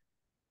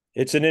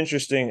 it's an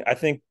interesting, I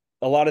think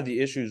a lot of the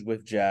issues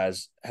with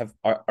jazz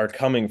are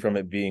coming from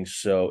it being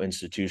so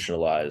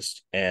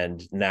institutionalized.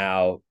 And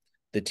now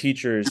the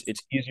teachers,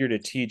 it's easier to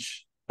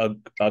teach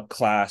a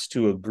class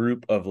to a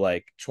group of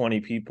like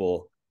 20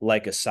 people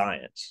like a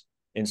science.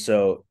 And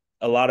so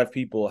a lot of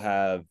people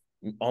have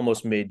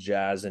almost made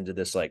jazz into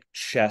this like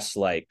chess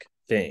like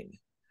thing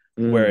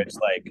where Mm. it's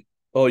like,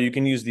 oh, you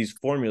can use these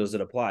formulas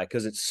that apply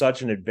because it's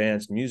such an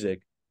advanced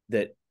music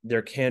that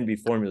there can be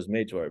formulas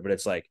made to it. But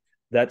it's like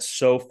that's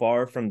so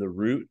far from the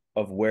root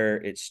of where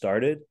it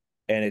started,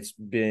 and it's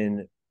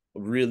been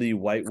really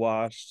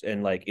whitewashed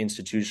and like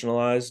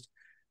institutionalized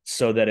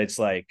so that it's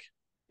like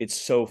it's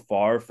so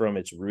far from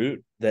its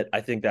root that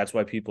I think that's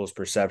why people's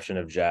perception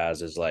of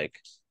jazz is like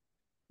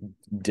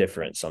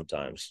different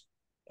sometimes.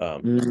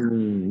 Um,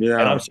 and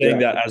I'm Yeah,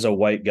 saying yeah. that as a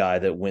white guy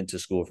that went to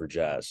school for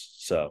jazz.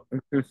 So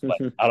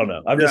like I don't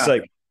know. I'm just Yeah.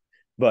 like,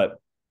 but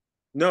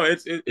No,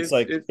 it's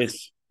like it's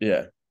it's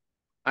yeah.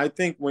 I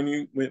think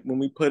when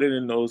we put it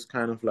in those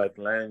kind of like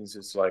lens,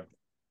 it's like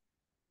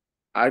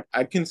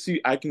I can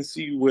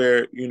see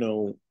where, you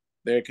know,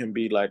 there can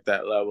be like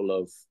that level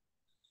of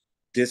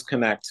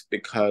disconnect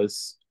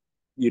because,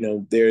 you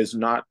know, there's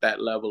not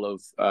that level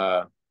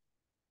of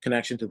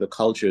connection to the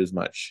culture as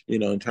much, you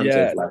know, in terms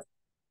of Yeah. like,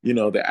 you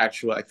know, the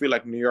actual, I feel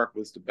like New York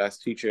was the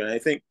best teacher. And I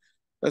think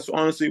that's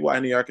honestly why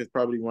New York is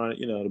probably one of,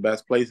 you know, the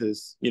best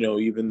places, you know,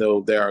 even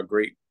though there are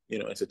great, you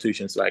know,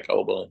 institutions like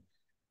Oberlin,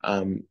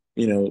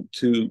 you know,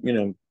 to, you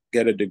know,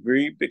 get a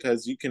degree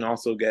because you can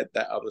also get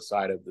that other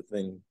side of the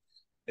thing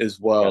as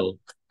Yeah. well.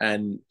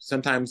 And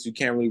sometimes you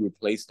can't really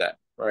replace that,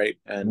 right?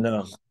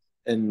 No.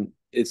 And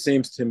it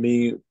seems to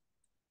me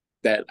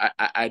that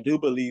I do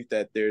believe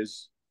that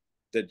there's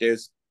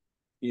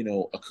you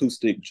know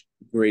acoustic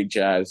great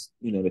jazz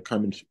you know to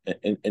come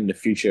in the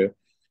future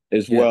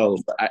as Yeah. well.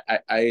 But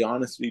I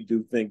honestly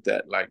do think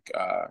that like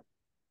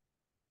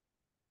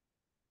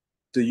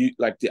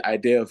the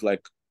idea of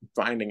like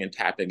finding and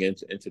tapping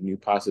into new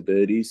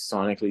possibilities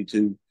sonically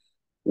too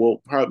will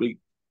probably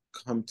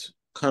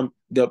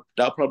they'll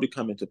probably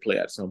come into play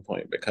at some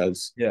point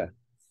because Yeah.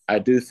 I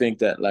do think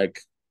that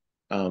like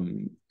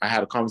I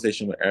had a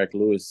conversation with Eric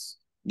Lewis,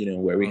 you know,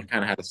 where we Uh-huh.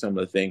 kind of had a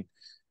similar thing,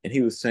 and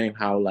he was saying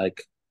how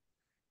like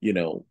you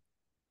know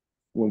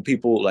when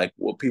people like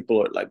what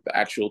people are like the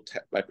actual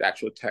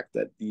tech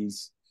that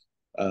these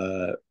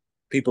uh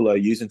people are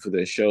using for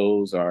their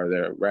shows or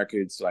their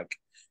records, like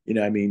you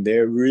know, I mean,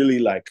 they're really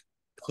like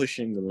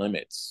pushing the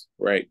limits,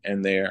 right?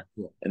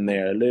 Yeah. And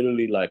they're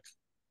literally like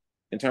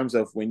in terms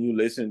of when you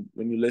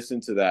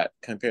listen to that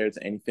compared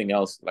to anything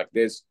else, like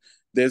there's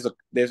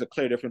a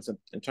clear difference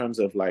in terms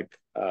of like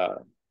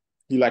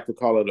he like to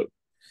call it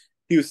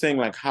he was saying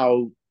like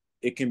how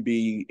it can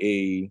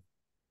be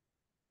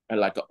a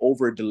like an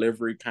over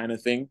delivery kind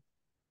of thing,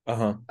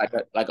 Uh-huh. like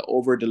an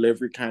over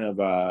delivery kind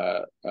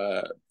of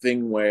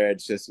thing where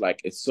it's just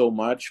like it's so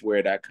much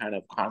where that kind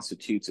of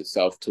constitutes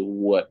itself to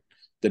what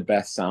the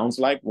best sounds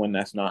like when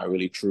that's not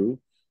really true,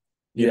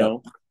 you Yeah.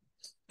 know.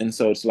 And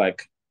so it's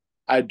like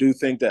I do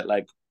think that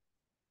like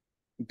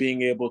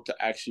being able to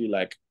actually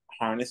like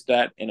harness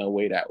that in a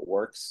way that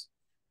works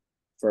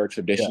for a Yeah.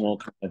 traditional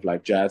kind of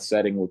like jazz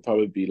setting would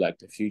probably be like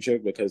the future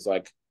because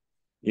like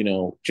you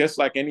know just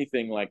like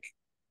anything like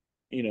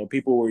you know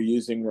people were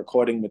using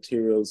recording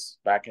materials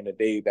back in the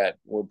day that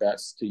were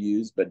best to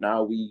use, but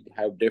now we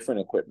have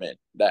different equipment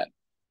that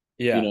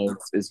you Yeah. know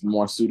is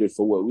more suited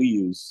for what we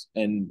use,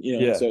 and you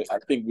know Yeah. so I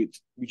think we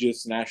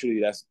just naturally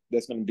that's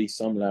going to be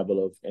some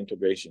level of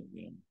integration,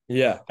 you know.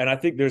 Yeah. And I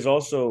think there's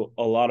also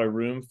a lot of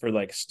room for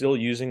like still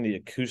using the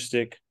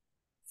acoustic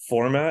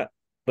format,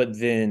 but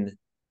then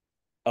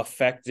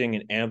affecting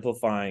and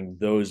amplifying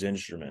those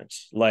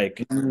instruments.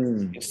 Like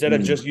instead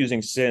of Mm. just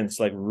using synths,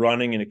 like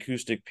running an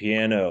acoustic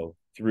piano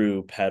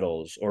through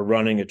pedals or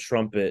running a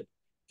trumpet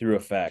through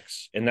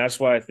effects. And that's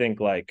why I think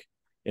like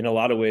in a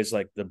lot of ways,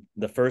 like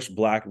the first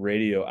Black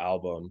Radio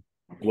album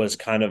was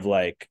kind of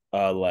like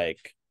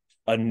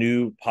a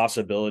new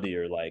possibility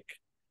or like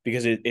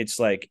because it's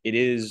like it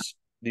is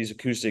these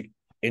acoustic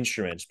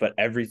instruments, but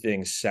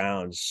everything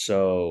sounds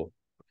so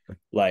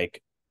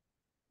like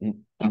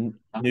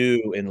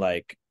new and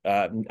like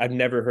I've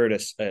never heard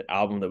an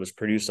album that was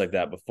produced like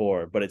that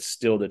before, but it's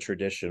still the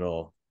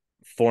traditional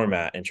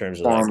format in terms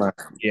of like Format.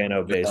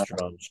 piano, bass,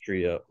 drums,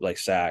 trio, like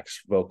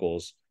sax,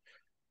 vocals.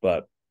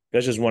 But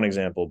that's just one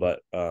example.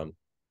 But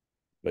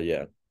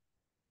yeah,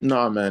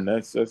 No, man,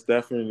 that's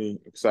definitely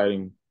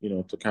exciting, you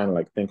know, to kind of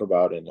like think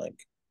about. And like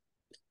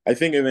I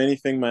think if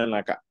anything, man,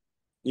 like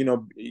you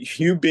know,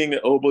 you being an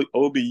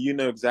Obi, you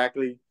know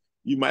exactly.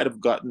 You might have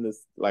gotten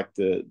this like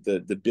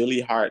the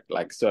Billy Hart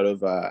like sort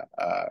of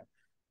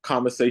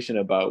conversation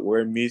about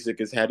where music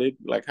is headed.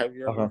 Like, have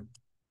uh-huh.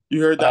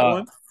 you heard that uh,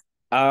 one?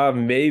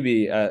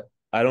 maybe I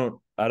don't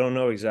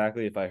know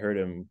exactly if I heard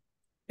him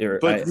or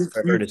But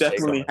I heard you've his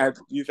take on definitely it. had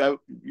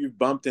you've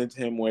bumped into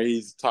him where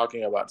he's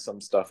talking about some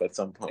stuff at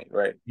some point,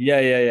 right? Yeah,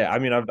 yeah, yeah. I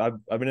mean, I've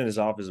been in his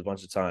office a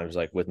bunch of times,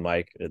 like with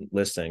Mike and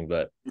listening,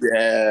 but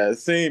Yeah,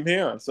 same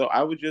here. So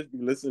I would just be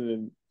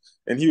listening,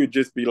 and he would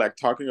just be like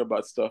talking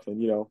about stuff,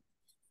 and you know,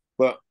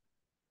 but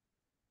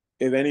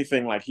if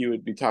anything, like he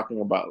would be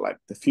talking about like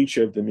the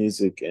future of the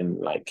music and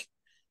like,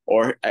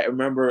 or I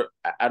remember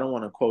I don't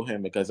want to quote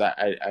him because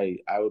I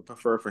would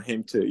prefer for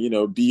him to you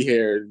know be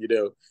here, you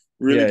know,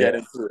 really yeah, get yeah,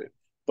 into it.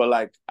 But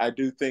like I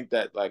do think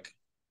that like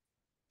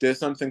there's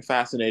something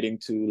fascinating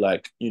to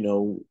like,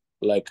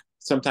 like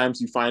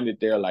sometimes you find it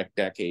there like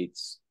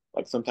decades.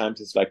 Like sometimes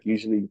it's like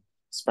usually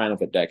span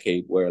of a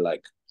decade where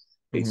like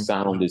a Mm-hmm.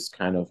 sound is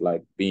kind of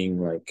like being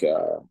like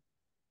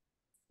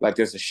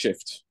there's a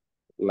shift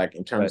like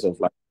in Right. terms of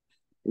like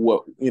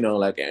what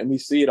like, and we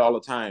see it all the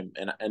time,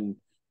 and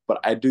but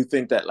I do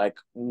think that like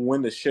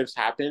when the shifts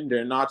happen,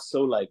 they're not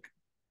so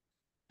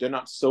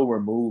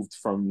removed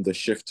from the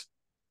shift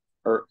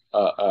or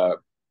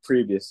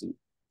previously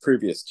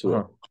previous to it.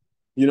 Uh-huh.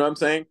 You know what I'm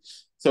saying?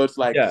 So it's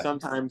like Yeah.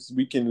 sometimes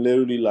we can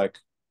literally like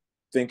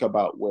think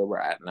about where we're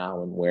at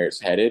now and where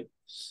it's headed,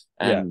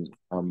 Yeah.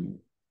 and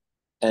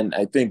and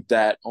I think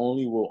that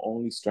will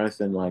only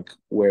strengthen like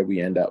where we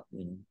end up.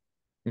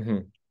 Mm-hmm.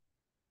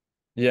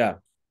 Yeah,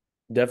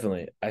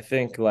 definitely. I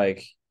think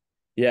like,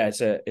 yeah,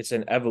 it's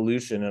an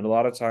evolution, and a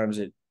lot of times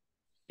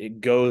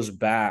it goes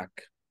back.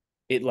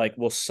 It like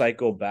will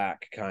cycle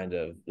back, kind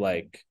of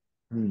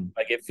Mm.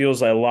 like it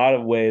feels like a lot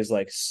of ways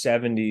like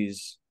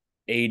 70s,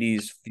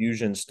 80s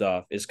fusion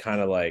stuff is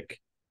kind of like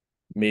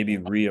maybe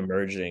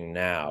re-emerging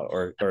now,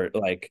 or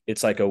like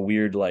it's like a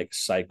weird like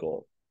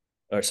cycle,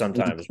 or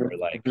sometimes where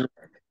like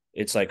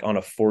it's like on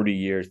a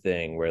 40-year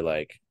thing where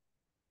like,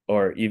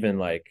 or even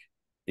like,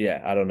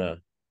 yeah, I don't know.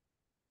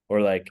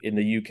 Or like in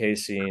the UK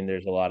scene,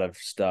 there's a lot of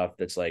stuff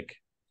that's like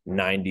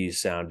 90s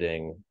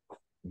sounding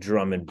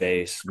drum and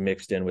bass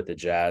mixed in with the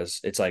jazz.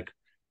 It's like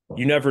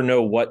you never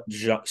know what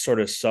sort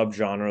of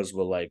subgenres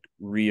will like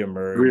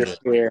reemerge.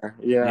 Reappear,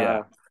 Yeah,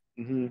 yeah.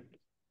 Hmm.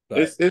 but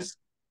It's it's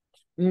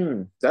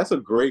a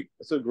great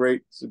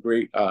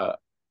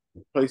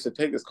place to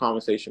take this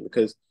conversation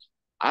because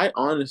I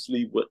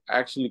honestly would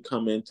actually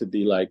come in to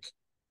be like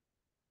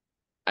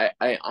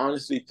I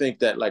honestly think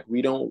that like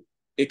we don't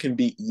it can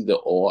be either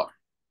or.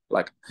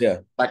 Like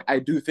yeah, I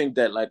do think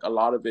that like a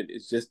lot of it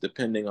is just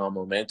depending on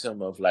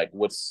momentum of like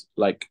what's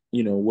like,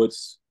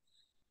 what's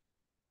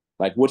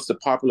the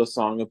popular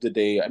song of the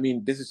day. I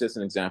mean, this is just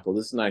an example.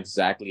 This is not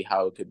exactly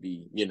how it could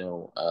be,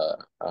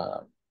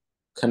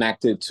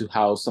 connected to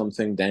how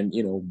something then,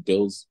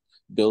 builds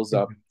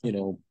up,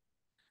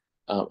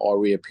 or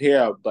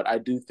reappear. But I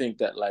do think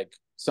that like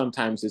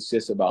sometimes it's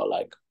just about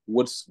like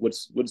what's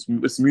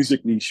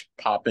musically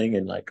popping,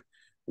 and like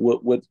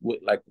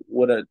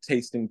what are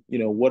tasting,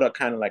 what are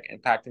kind of like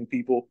impacting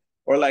people,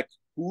 or like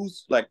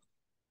who's like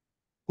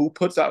who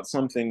puts out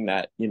something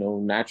that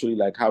naturally,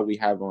 like how we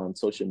have on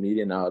social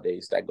media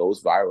nowadays, that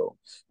goes viral,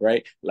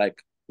 right?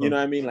 Like, what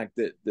I mean, like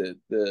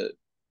the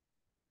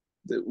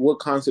what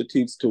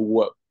constitutes to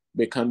what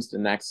becomes the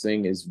next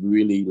thing is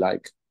really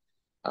like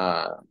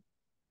uh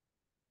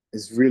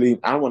is really,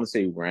 I don't want to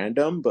say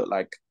random, but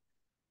like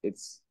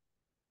it's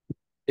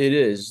it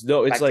is.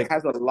 No, it's like like it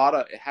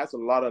has a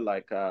lot of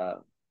like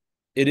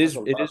it has is.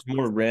 a It lot is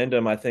more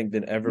random, I think,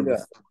 than ever yeah.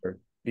 before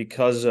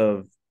because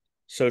of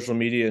social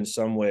media. In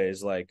some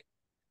ways, like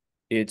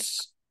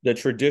it's the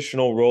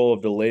traditional role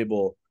of the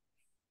label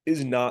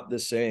is not the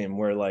same.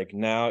 Where like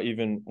now,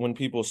 even when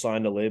people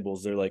sign to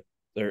labels,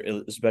 they're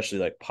especially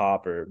like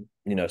pop or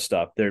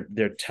stuff.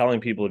 They're telling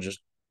people to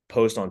just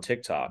post on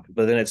TikTok,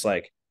 but then it's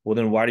like, well,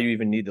 then why do you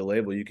even need the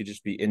label? You could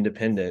just be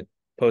independent,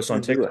 post on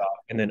And do it. TikTok,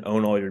 and then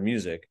own all your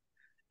music.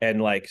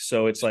 And like,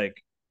 so it's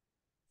like,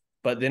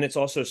 but then it's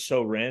also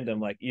so random.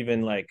 Like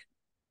even like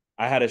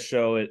I had a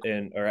show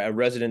in or a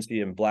residency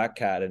in Black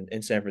Cat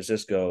in San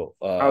Francisco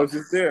I was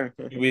just there.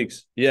 2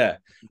 weeks. Yeah,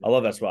 I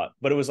love that spot.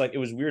 But it was like it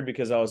was weird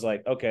because I was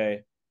like,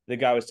 okay, the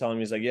guy was telling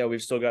me he's like, yeah,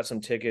 we've still got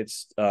some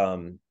tickets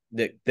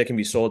that can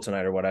be sold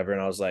tonight or whatever.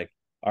 And I was like,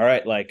 all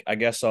right, like I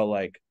guess I'll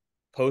like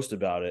post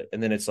about it.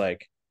 And then it's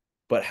like,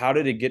 but how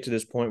did it get to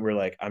this point where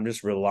like I'm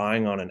just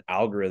relying on an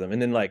algorithm?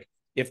 And then like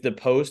if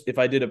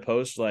I did a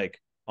post like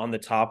on the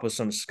top of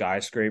some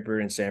skyscraper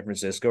in San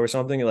Francisco or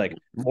something, like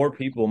more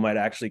people might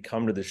actually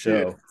come to the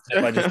Yeah. show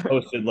if I just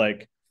posted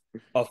like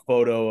a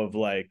photo of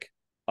like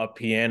a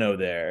piano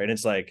there. And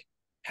it's like,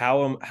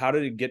 how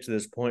did it get to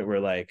this point where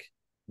like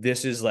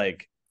this is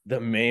like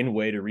the main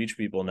way to reach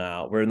people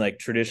now, where like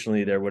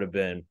traditionally there would have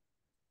been,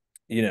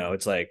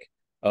 it's like,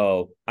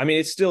 oh, I mean,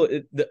 it's still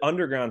the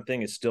underground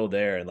thing is still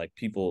there, and like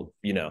people,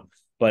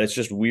 but it's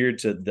just weird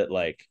to that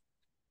like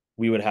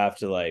we would have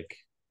to like,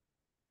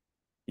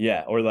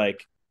 yeah, or like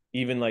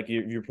even like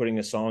you're putting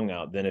a song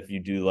out, then if you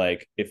do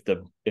like if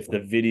the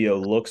video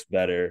looks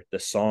better, the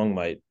song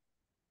might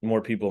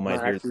more people might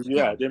Might hear the actually,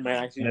 yeah, song. they might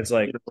And actually, it's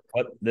like,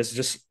 what? This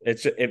just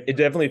it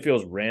definitely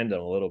feels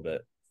random a little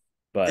bit,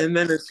 but and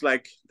then it's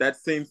like that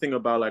same thing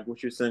about like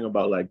what you're saying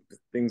about like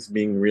things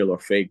being real or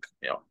fake,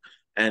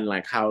 and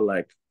like how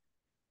like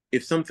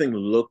if something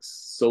looks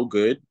so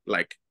good,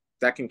 like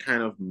that can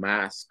kind of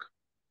mask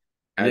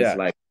as yeah,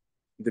 like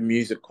the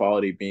music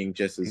quality being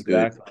just as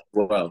good. exactly.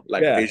 Well,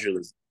 like Yeah.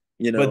 visually,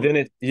 But then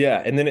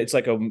and then it's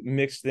like a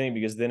mixed thing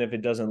because then if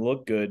it doesn't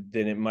look good,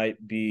 then it might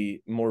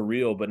be more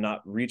real, but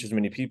not reach as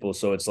many people.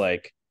 So it's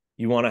like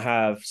you want to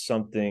have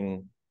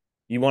something,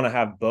 you want to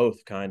have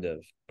both kind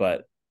of,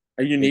 but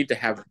and you it, need to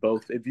have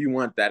both if you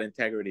want that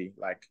integrity,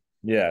 like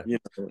yeah,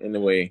 in a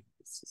way.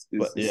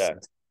 but yeah,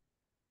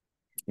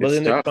 But It's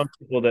then there's tough. some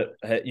people that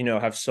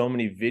have so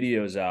many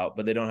videos out,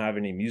 but they don't have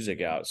any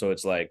music out. So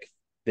it's like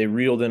they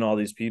reeled in all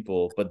these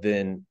people, but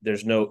then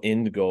there's no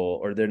end goal,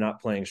 or they're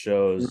not playing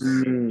shows.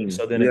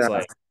 So then it's Yeah,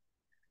 like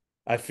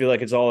I feel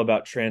like it's all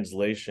about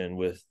translation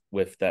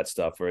with that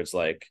stuff, where it's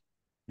like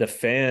the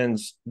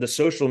fans, the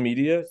social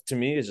media to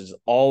me is just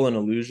all an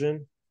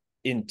illusion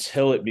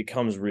until it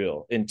becomes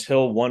real.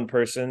 Until one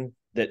person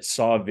that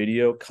saw a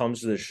video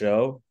comes to the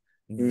show,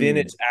 then mm,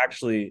 it's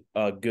actually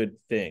a good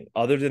thing.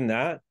 Other than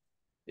that,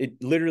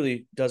 it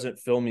literally doesn't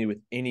fill me with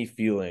any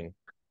feeling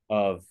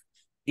of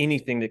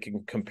anything that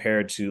can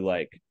compare to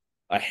like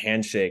a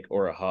handshake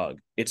or a hug.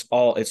 It's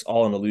all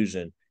an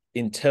illusion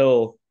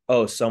until,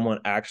 oh, someone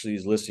actually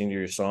is listening to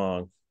your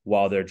song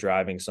while they're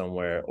driving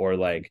somewhere, or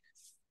like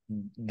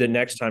the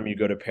next time you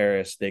go to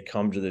Paris, they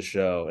come to the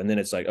show, and then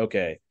it's like,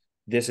 okay,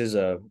 this is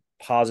a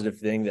positive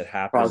thing that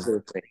happened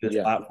positive thing. this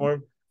Yeah,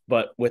 platform.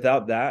 But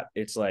without that,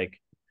 it's like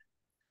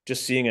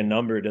just seeing a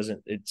number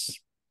doesn't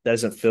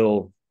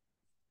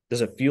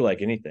feel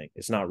like anything.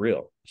 It's not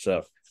real.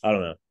 So I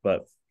don't know,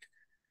 but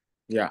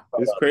yeah,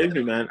 it's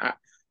crazy, man.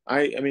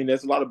 I mean,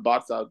 there's a lot of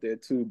bots out there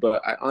too,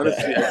 but I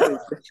honestly, I yeah, think,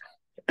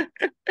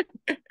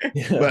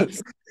 yeah,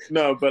 but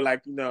no, but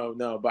like,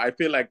 no, but I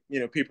feel like,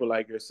 people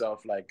like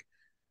yourself, like,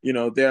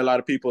 there are a lot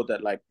of people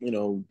that like,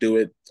 do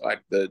it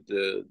like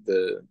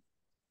the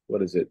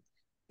what is it,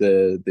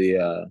 the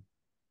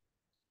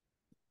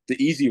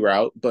the easy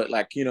route, but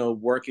like,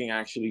 working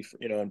actually,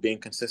 and being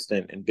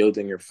consistent and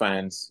building your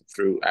fans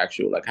through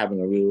actual like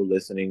having a real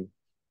listening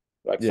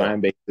like yeah, fan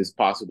base is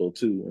possible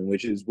too, and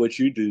which is what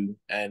you do.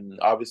 And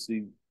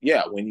obviously,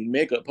 yeah, when you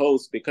make a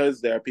post,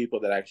 because there are people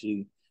that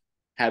actually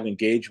have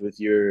engaged with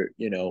your,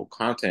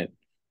 content,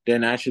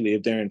 then actually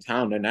if they're in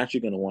town, they're actually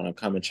going to want to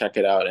come and check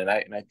it out. And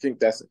I think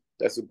that's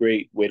a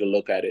great way to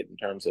look at it in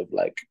terms of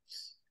like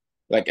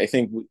I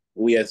think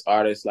we as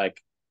artists,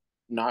 like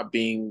not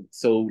being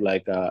so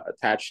like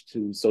attached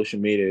to social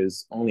media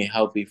is only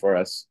healthy for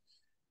us,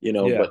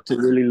 yeah, but to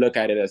really look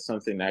at it as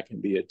something that can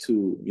be a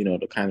tool,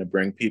 to kind of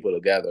bring people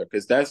together,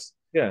 because that's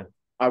yeah,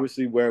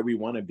 obviously where we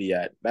want to be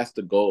at. That's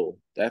the goal.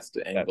 That's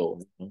the end yeah,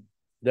 goal. Yeah.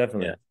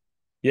 definitely.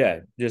 Yeah,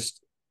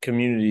 just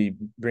community,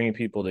 bringing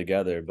people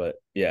together, but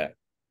yeah,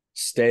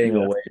 staying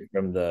Yeah. away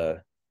from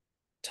the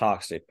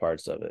toxic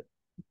parts of it.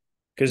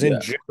 Because in Yeah.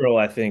 general,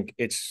 I think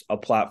it's a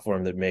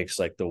platform that makes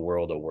like the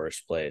world a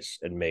worse place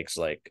and makes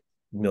like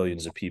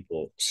millions of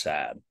people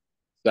sad.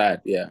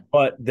 That, yeah.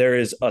 But there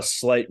is a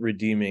slight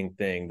redeeming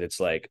thing that's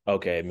like,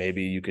 okay,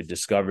 maybe you could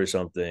discover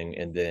something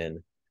and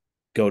then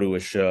go to a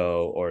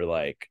show, or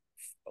like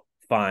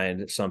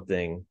find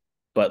something.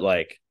 But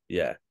like,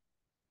 yeah,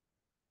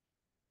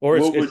 or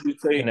What it's would you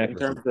say connect in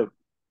with terms them. of,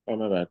 oh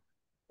my bad.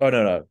 Oh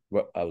no,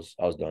 no, I was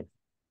done.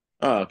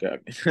 Oh, okay.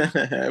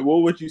 Okay.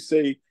 What would you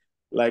say,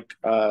 like,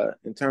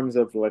 in terms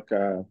of like,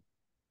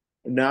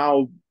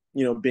 now,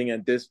 being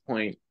at this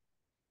point,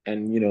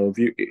 and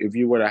if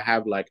you were to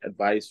have like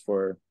advice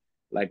for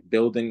like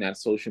building that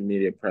social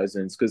media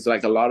presence, because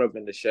like a lot of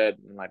in the shed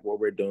and like what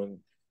we're doing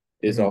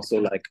is Mm-hmm.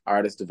 also like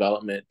artist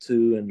development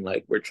too, and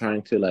like we're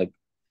trying to like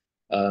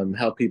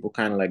help people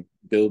kind of like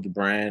build the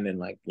brand and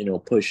like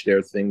push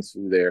their things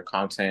through their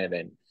content,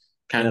 and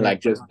kind of Mm-hmm.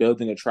 like just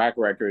building a track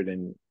record.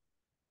 And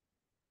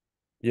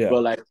Yeah.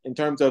 but like in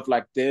terms of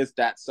like there's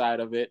that side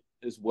of it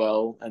as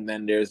well, and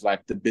then there's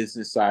like the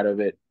business side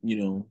of it,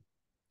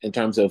 in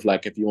terms of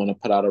like if you want to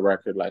put out a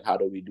record, like how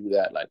do we do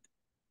that, like,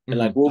 and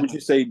like Mm-hmm. what would you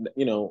say,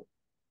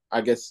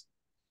 I guess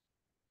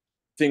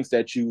things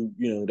that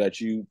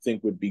that you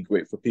think would be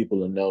great for people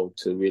to know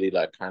to really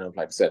like kind of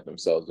like set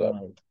themselves up.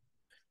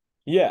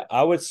 Yeah,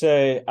 I would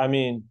say, I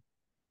mean,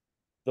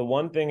 the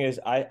one thing is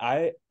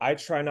I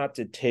try not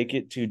to take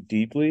it too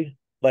deeply.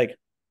 Like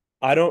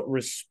I don't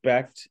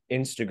respect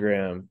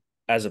Instagram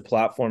as a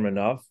platform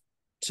enough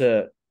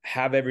to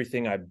have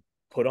everything I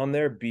put on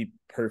there be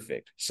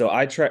perfect. So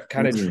I try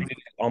kind of Mm-hmm. treat it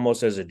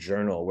almost as a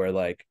journal, where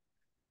like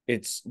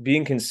it's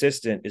being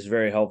consistent is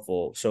very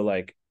helpful. So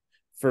like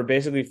for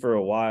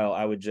a while,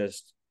 I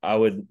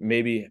would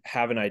maybe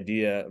have an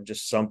idea of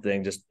just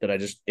something just that I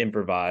just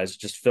improvise,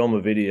 just film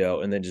a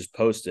video and then just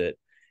post it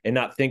and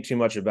not think too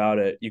much about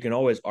it. You can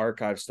always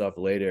archive stuff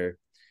later.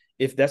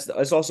 If that's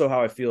also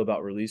how I feel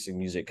about releasing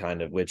music,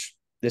 kind of, which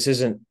this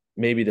isn't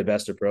maybe the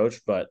best approach,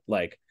 but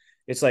like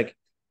it's like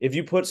if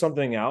you put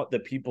something out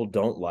that people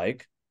don't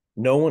like,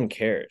 no one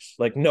cares.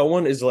 Like no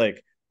one is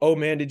like, oh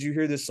man, did you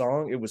hear this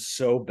song? It was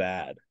so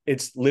bad.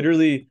 It's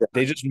literally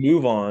they just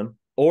move on.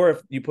 Or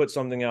if you put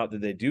something out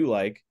that they do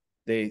like,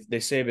 they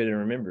save it and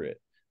remember it.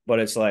 But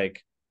it's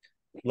like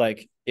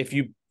if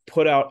you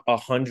put out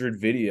 100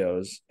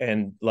 videos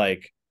and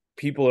like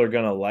people are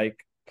gonna like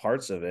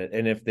parts of it,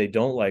 and if they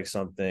don't like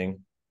something,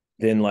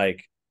 then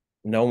like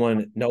no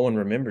one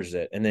remembers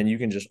it, and then you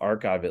can just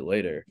archive it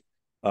later.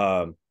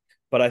 Um,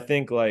 but I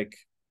think like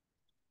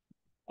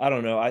I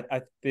don't know.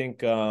 I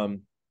think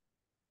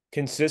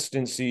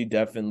consistency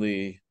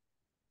definitely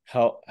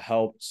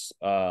helps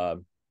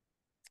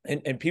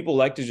and people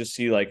like to just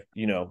see like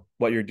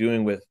what you're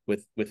doing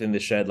within the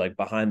shed, like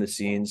behind the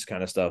scenes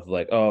kind of stuff,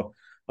 like, oh,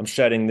 I'm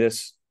shedding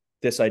this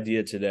this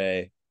idea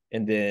today,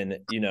 and then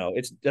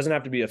it doesn't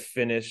have to be a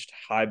finished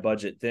high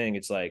budget thing.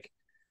 It's like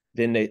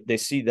then they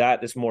see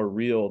that it's more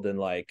real than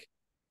like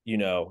you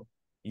know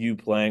you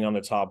playing on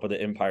the top of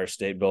the Empire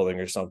State Building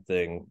or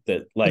something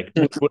that like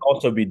would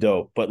also be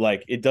dope. But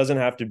like it doesn't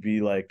have to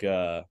be like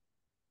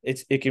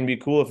it can be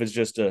cool if it's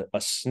just a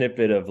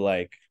snippet of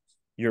like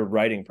your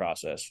writing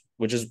process,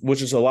 which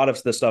is a lot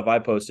of the stuff I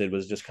posted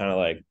was just kind of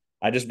like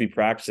I just be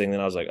practicing. Then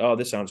I was like, oh,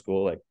 this sounds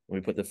cool. Like we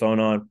put the phone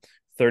on,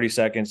 30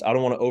 seconds. I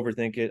don't want to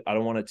overthink it. I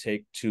don't want to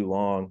take too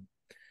long.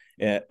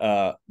 And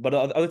but the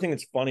other thing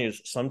that's funny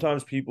is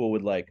sometimes people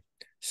would like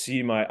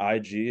see my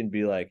IG and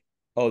be like,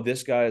 oh,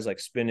 this guy is like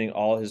spending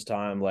all his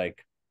time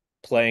like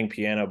playing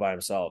piano by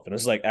himself. And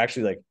it's like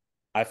actually like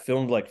I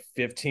filmed like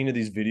 15 of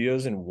these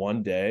videos in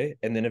one day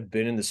and then have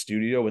been in the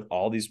studio with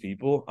all these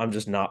people. I'm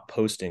just not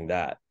posting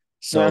that.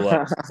 So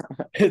like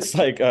it's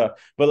like but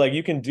like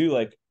you can do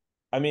like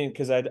I mean,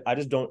 because I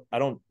just don't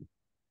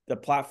the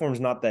platform's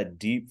not that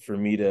deep for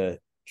me to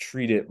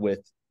treat it with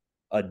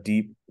a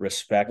deep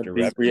respect or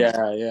reverence.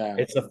 Yeah, yeah.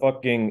 It's a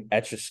fucking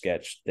etch a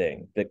sketch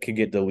thing that could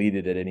get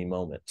deleted at any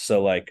moment.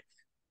 So like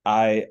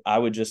I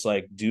would just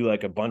like do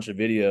like a bunch of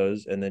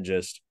videos and then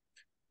just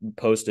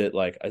post it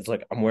like it's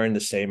like I'm wearing the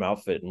same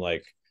outfit in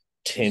like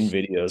 10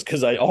 videos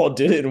because I all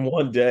did it in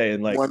one day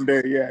and like One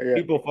day, yeah, yeah.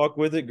 people fuck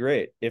with it,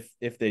 great.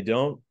 If they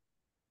don't,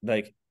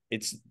 like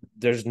it's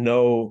there's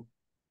no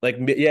like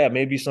yeah,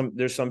 maybe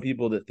there's some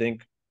people that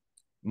think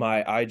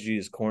my IG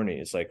is corny.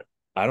 It's like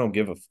I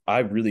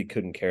really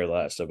couldn't care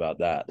less about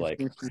that. Like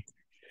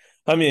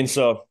I mean,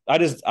 so I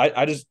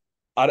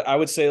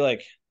would say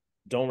like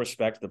don't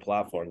respect the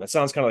platform. That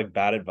sounds kind of like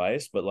bad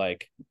advice, but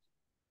like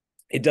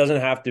it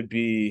doesn't have to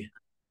be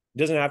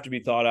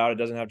thought out. It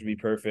doesn't have to be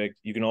perfect.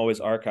 You can always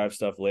archive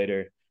stuff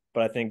later.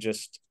 But I think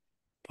just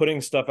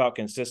putting stuff out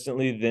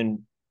consistently,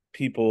 then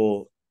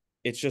people,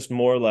 it's just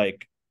more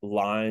like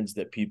lines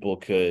that people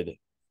could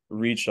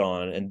reach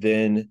on. And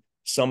then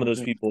some of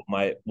those people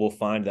will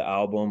find the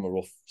album or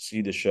will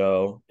see the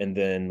show. And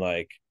then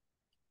like,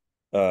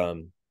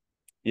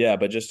 yeah,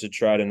 but just to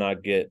try to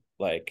not get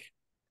like,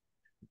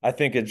 I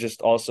think it's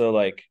just also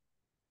like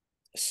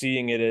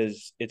seeing it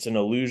as it's an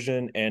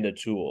illusion and a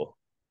tool.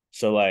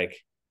 So like,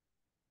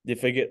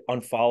 if I get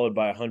unfollowed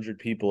by 100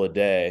 people a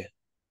day,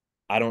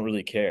 I don't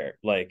really care.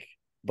 Like,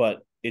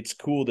 but it's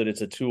cool that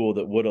it's a tool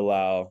that would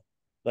allow.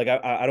 Like,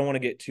 I don't want to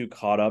get too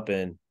caught up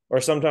in. Or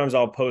sometimes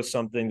I'll post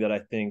something that I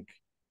think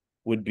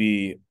would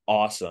be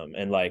awesome,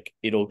 and like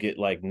it'll get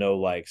like no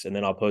likes, and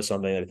then I'll post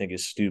something that I think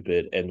is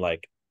stupid, and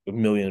like a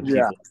million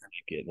Yeah. people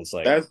like it. And it's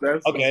like, That's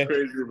what's okay,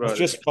 crazy it's about it.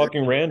 just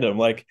fucking random.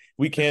 Like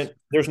we can't.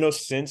 There's no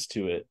sense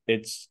to it.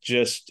 It's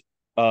just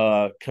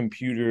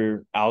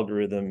computer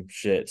algorithm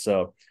shit.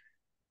 So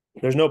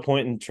there's no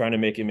point in trying to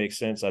make it make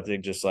sense. I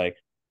think just like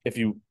if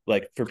you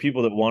like for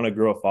people that want to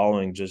grow a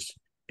following, just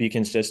be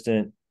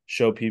consistent,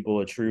 show people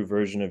a true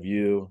version of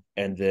you,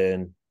 and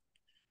then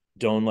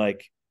don't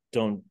like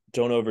don't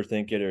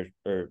overthink it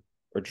or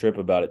trip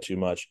about it too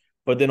much.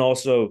 But then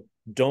also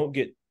don't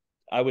get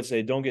I would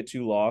say don't get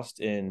too lost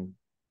in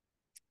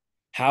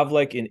have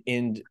like an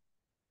end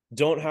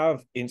don't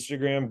have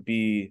Instagram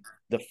be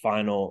the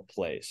final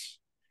place.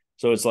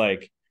 So it's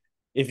like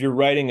if you're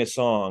writing a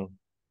song,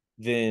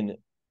 then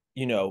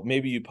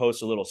maybe you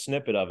post a little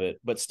snippet of it,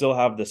 but still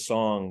have the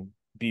song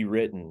be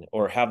written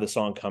or have the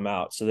song come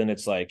out. So then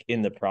it's like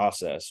in the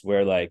process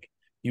where like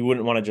you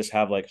wouldn't want to just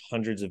have like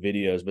hundreds of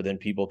videos, but then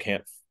people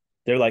can't.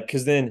 They're like,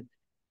 because then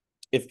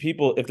if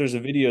there's a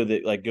video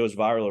that like goes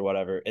viral or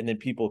whatever, and then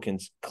people can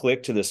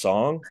click to the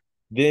song,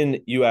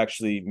 then you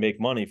actually make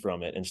money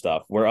from it and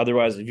stuff. Where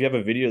otherwise, if you have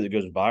a video that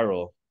goes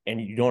viral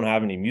and you don't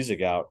have any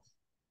music out,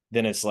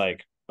 then it's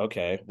like,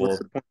 okay, well,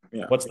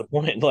 what's the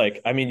point?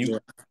 Like, I mean,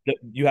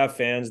 you have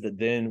fans that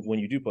then when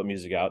you do put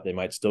music out, they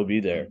might still be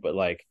there, but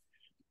like,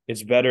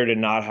 it's better to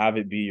not have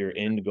it be your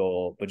end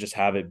goal, but just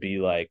have it be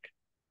like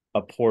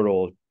a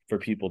portal for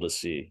people to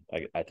see.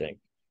 I think.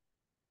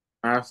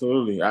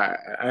 Absolutely. I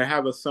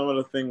have a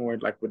similar thing where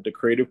like with the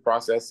creative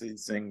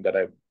processing that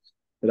I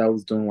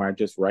was doing where I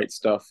just write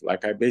stuff.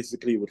 Like I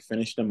basically would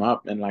finish them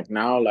up and like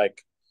now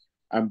like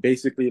I'm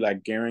basically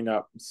like gearing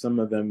up some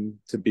of them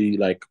to be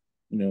like,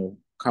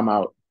 come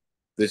out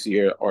this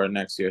year or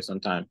next year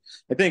sometime.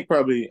 I think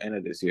probably end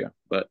of this year.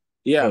 But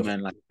yeah, Oh,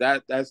 man, like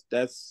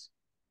that's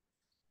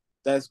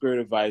great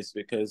advice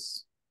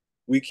because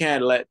we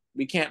can't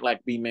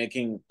like be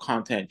making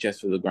content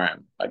just for the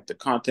gram. Like the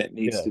content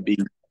needs yeah, to be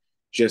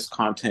just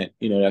content,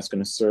 that's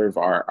going to serve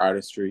our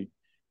artistry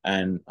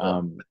and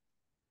yeah,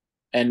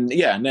 and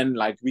yeah, and then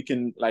like we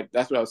can like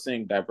that's what I was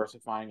saying,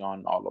 diversifying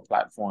on all the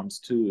platforms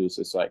too. Is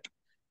just like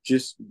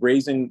just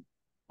raising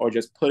or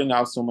just putting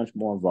out so much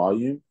more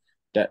volume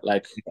that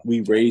like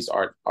we raise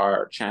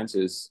our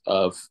chances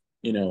of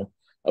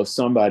of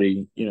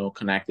somebody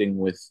connecting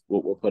with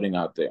what we're putting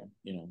out there.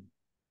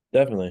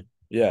 definitely,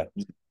 yeah,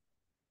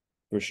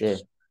 for sure.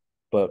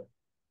 But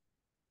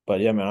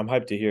yeah, man, I'm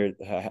hyped to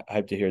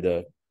hear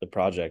the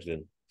project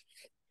and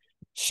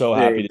so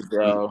Hey, happy to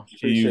bro,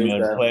 see you, appreciate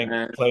man, that,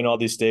 man. playing all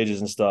these stages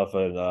and stuff.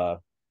 And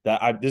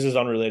this is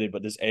unrelated,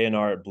 but this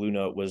A&R at Blue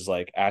Note was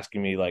like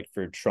asking me like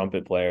for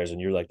trumpet players,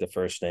 and you're like the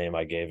first name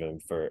I gave him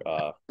for.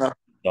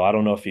 So I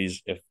don't know if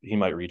he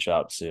might reach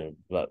out soon,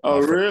 but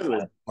Oh,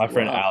 really? my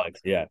friend Wow.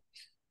 Alex, yeah,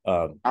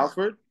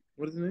 Alfred?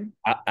 What is his name?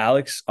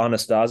 Alex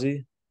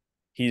Anastasi,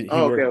 he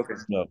Oh, okay, worked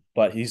okay. no,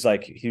 but he's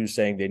like he was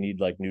saying they need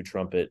like new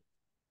trumpet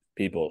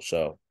people,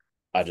 so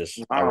I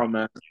Wow,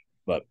 man.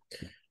 but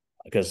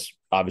because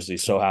obviously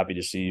so happy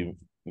to see you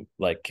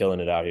like killing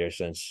it out here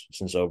since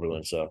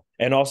Oberlin. So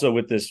and also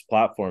with this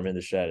platform in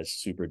the shed, it's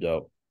super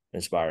dope,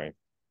 inspiring.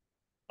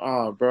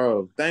 Oh,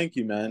 bro. Thank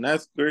you, man.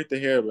 That's great to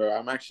hear, bro.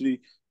 I'm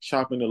actually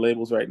shopping the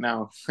labels right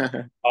now.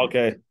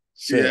 Okay,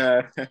 sick.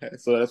 Yeah.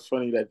 So that's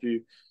funny that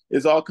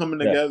it's all coming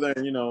Yeah, together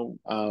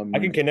and I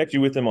can connect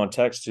you with him on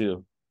text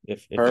too,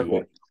 if you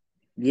want. perfect.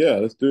 Yeah,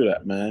 let's do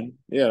that, man.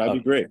 Yeah, that'd be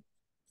Okay, great.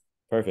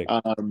 perfect.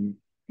 Um,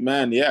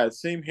 man, yeah,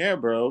 same here,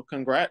 bro.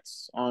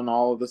 Congrats on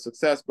all of the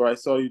success, bro. I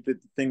saw you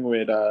did the thing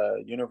with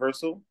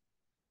Universal,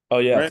 Oh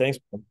yeah, right? thanks.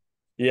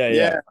 Yeah, yeah.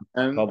 Yeah,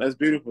 and Well, that's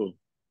beautiful.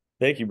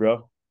 thank you,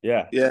 bro.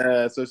 Yeah.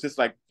 Yeah, so it's just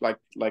like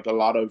a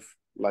lot of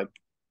like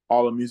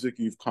all the music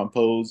you've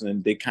composed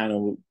and they kind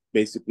of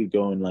basically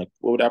go and like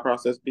what would that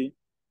process be?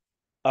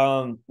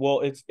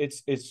 Well,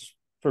 it's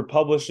for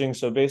publishing.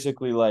 So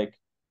basically, like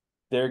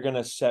they're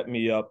gonna set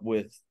me up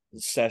with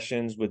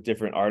sessions with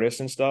different artists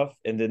and stuff,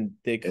 and then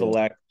they Yeah.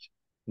 collect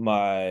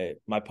my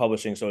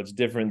publishing. So it's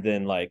different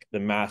than like the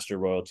master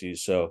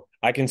royalties. So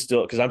I can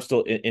still because I'm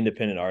still an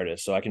independent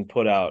artist, so I can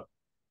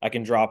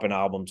drop an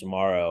album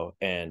tomorrow,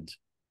 and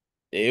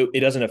it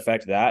doesn't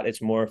affect that.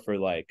 It's more for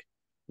like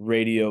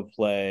radio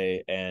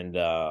play and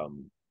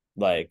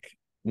like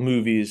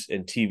movies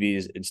and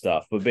TVs and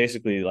stuff. But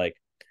basically, like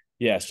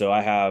yeah, so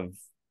I have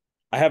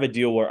a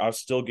deal where I'll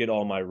still get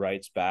all my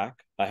rights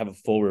back. I have a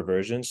full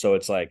reversion. So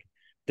it's like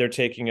they're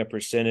taking a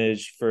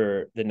percentage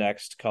for the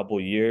next couple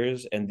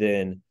years and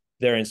then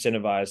they're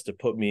incentivized to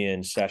put me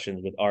in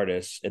sessions with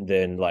artists. And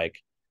then like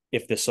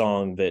if the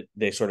song that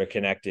they sort of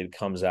connected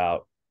comes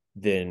out,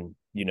 then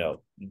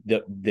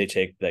they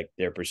take like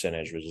their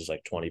percentage, which is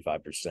like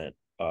 25%.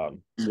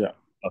 Yeah.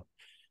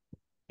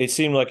 It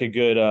seemed like a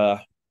good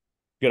It's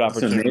an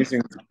opportunity,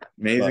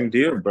 amazing but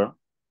deal, bro.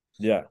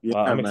 yeah, Yeah,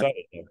 I'm man.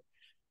 excited.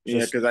 Yeah,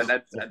 Just because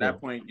at that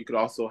point you could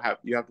also have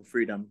the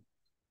freedom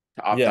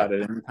to opt yeah, out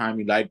at any time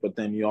you like, but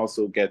then you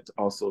also get to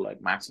also like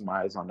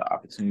maximize on the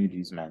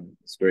opportunities, man.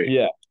 It's great.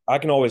 yeah, I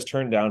can always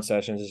turn down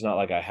sessions. It's not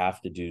like I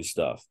have to do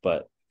stuff,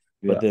 but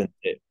Yeah. then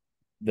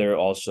they're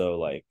also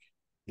like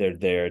they're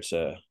there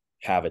to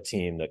have a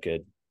team that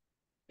could,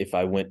 if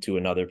I went to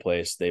another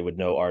place, they would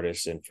know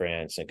artists in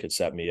France and could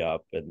set me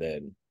up, and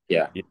then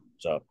Yeah.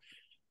 so.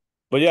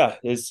 But yeah,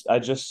 it's I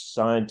just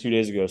signed 2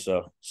 days ago,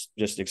 so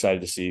just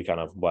excited to see kind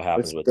of what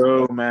happens Let's with.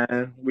 go,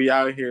 man. We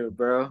out here,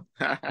 bro.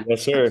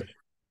 Yes, sir.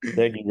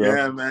 Thank you, bro.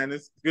 Yeah, man.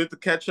 It's good to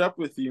catch up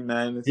with you,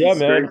 man. This Yeah, is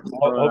great.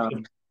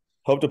 man.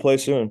 Hope to play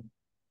soon.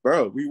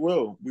 Bro, we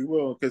will,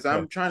 because Yeah.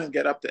 I'm trying to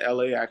get up to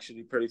LA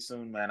actually pretty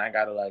soon, man. I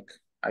gotta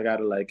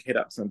like hit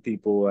up some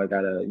people. I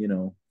gotta,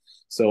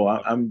 So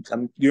I'm.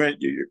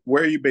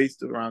 Where are you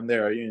based around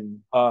there? Are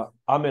you in?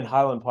 I'm in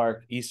Highland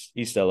Park,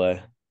 East LA.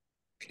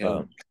 Okay,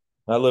 Um,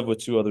 I live with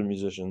two other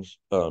musicians.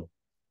 So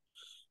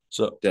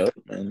dope,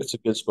 man. it's a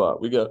good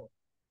spot. We got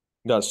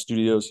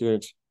studios here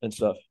and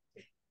stuff.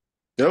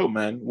 Dope,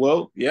 man.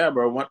 Well, yeah,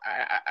 bro.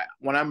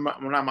 When I'm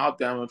out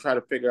there, I'm gonna try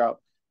to figure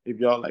out if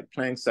y'all like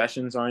playing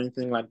sessions or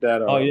anything like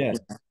that, Oh or yeah,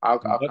 I'll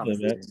come definitely,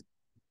 through. man.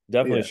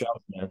 Definitely Yeah.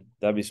 shout, man.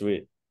 That'd be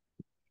sweet.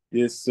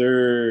 Yes,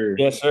 sir.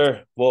 Yes,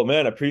 sir. Well,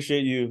 man,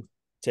 appreciate you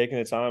taking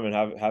the time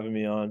and having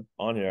me on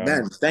here.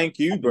 Man, thank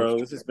you, I'm bro.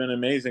 This has been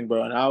amazing,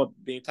 bro. And I'll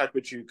be in touch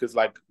with you because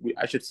like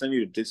I should send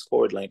you the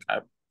Discord link.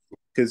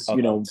 Because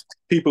okay.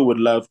 people would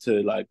love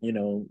to like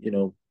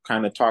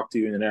kind of talk to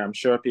you in there. I'm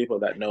sure people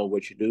that know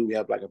what you do. We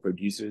have like a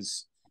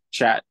producers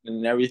chat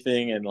and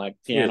everything, and like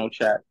Sweet. piano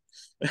chat.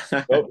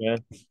 Oh man.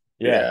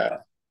 Yeah. Yeah,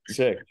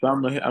 Sick. so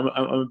I'm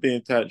gonna be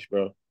in touch,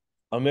 bro.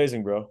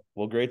 Amazing, bro.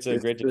 Well, Yes,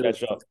 great to sir.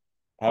 catch up.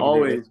 Have a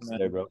great rest Always, of the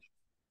day, man. bro.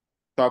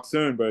 Talk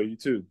soon, bro. You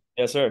too.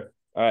 Yes, sir.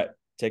 All right.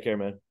 Take care,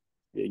 man.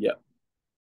 Yeah, yeah.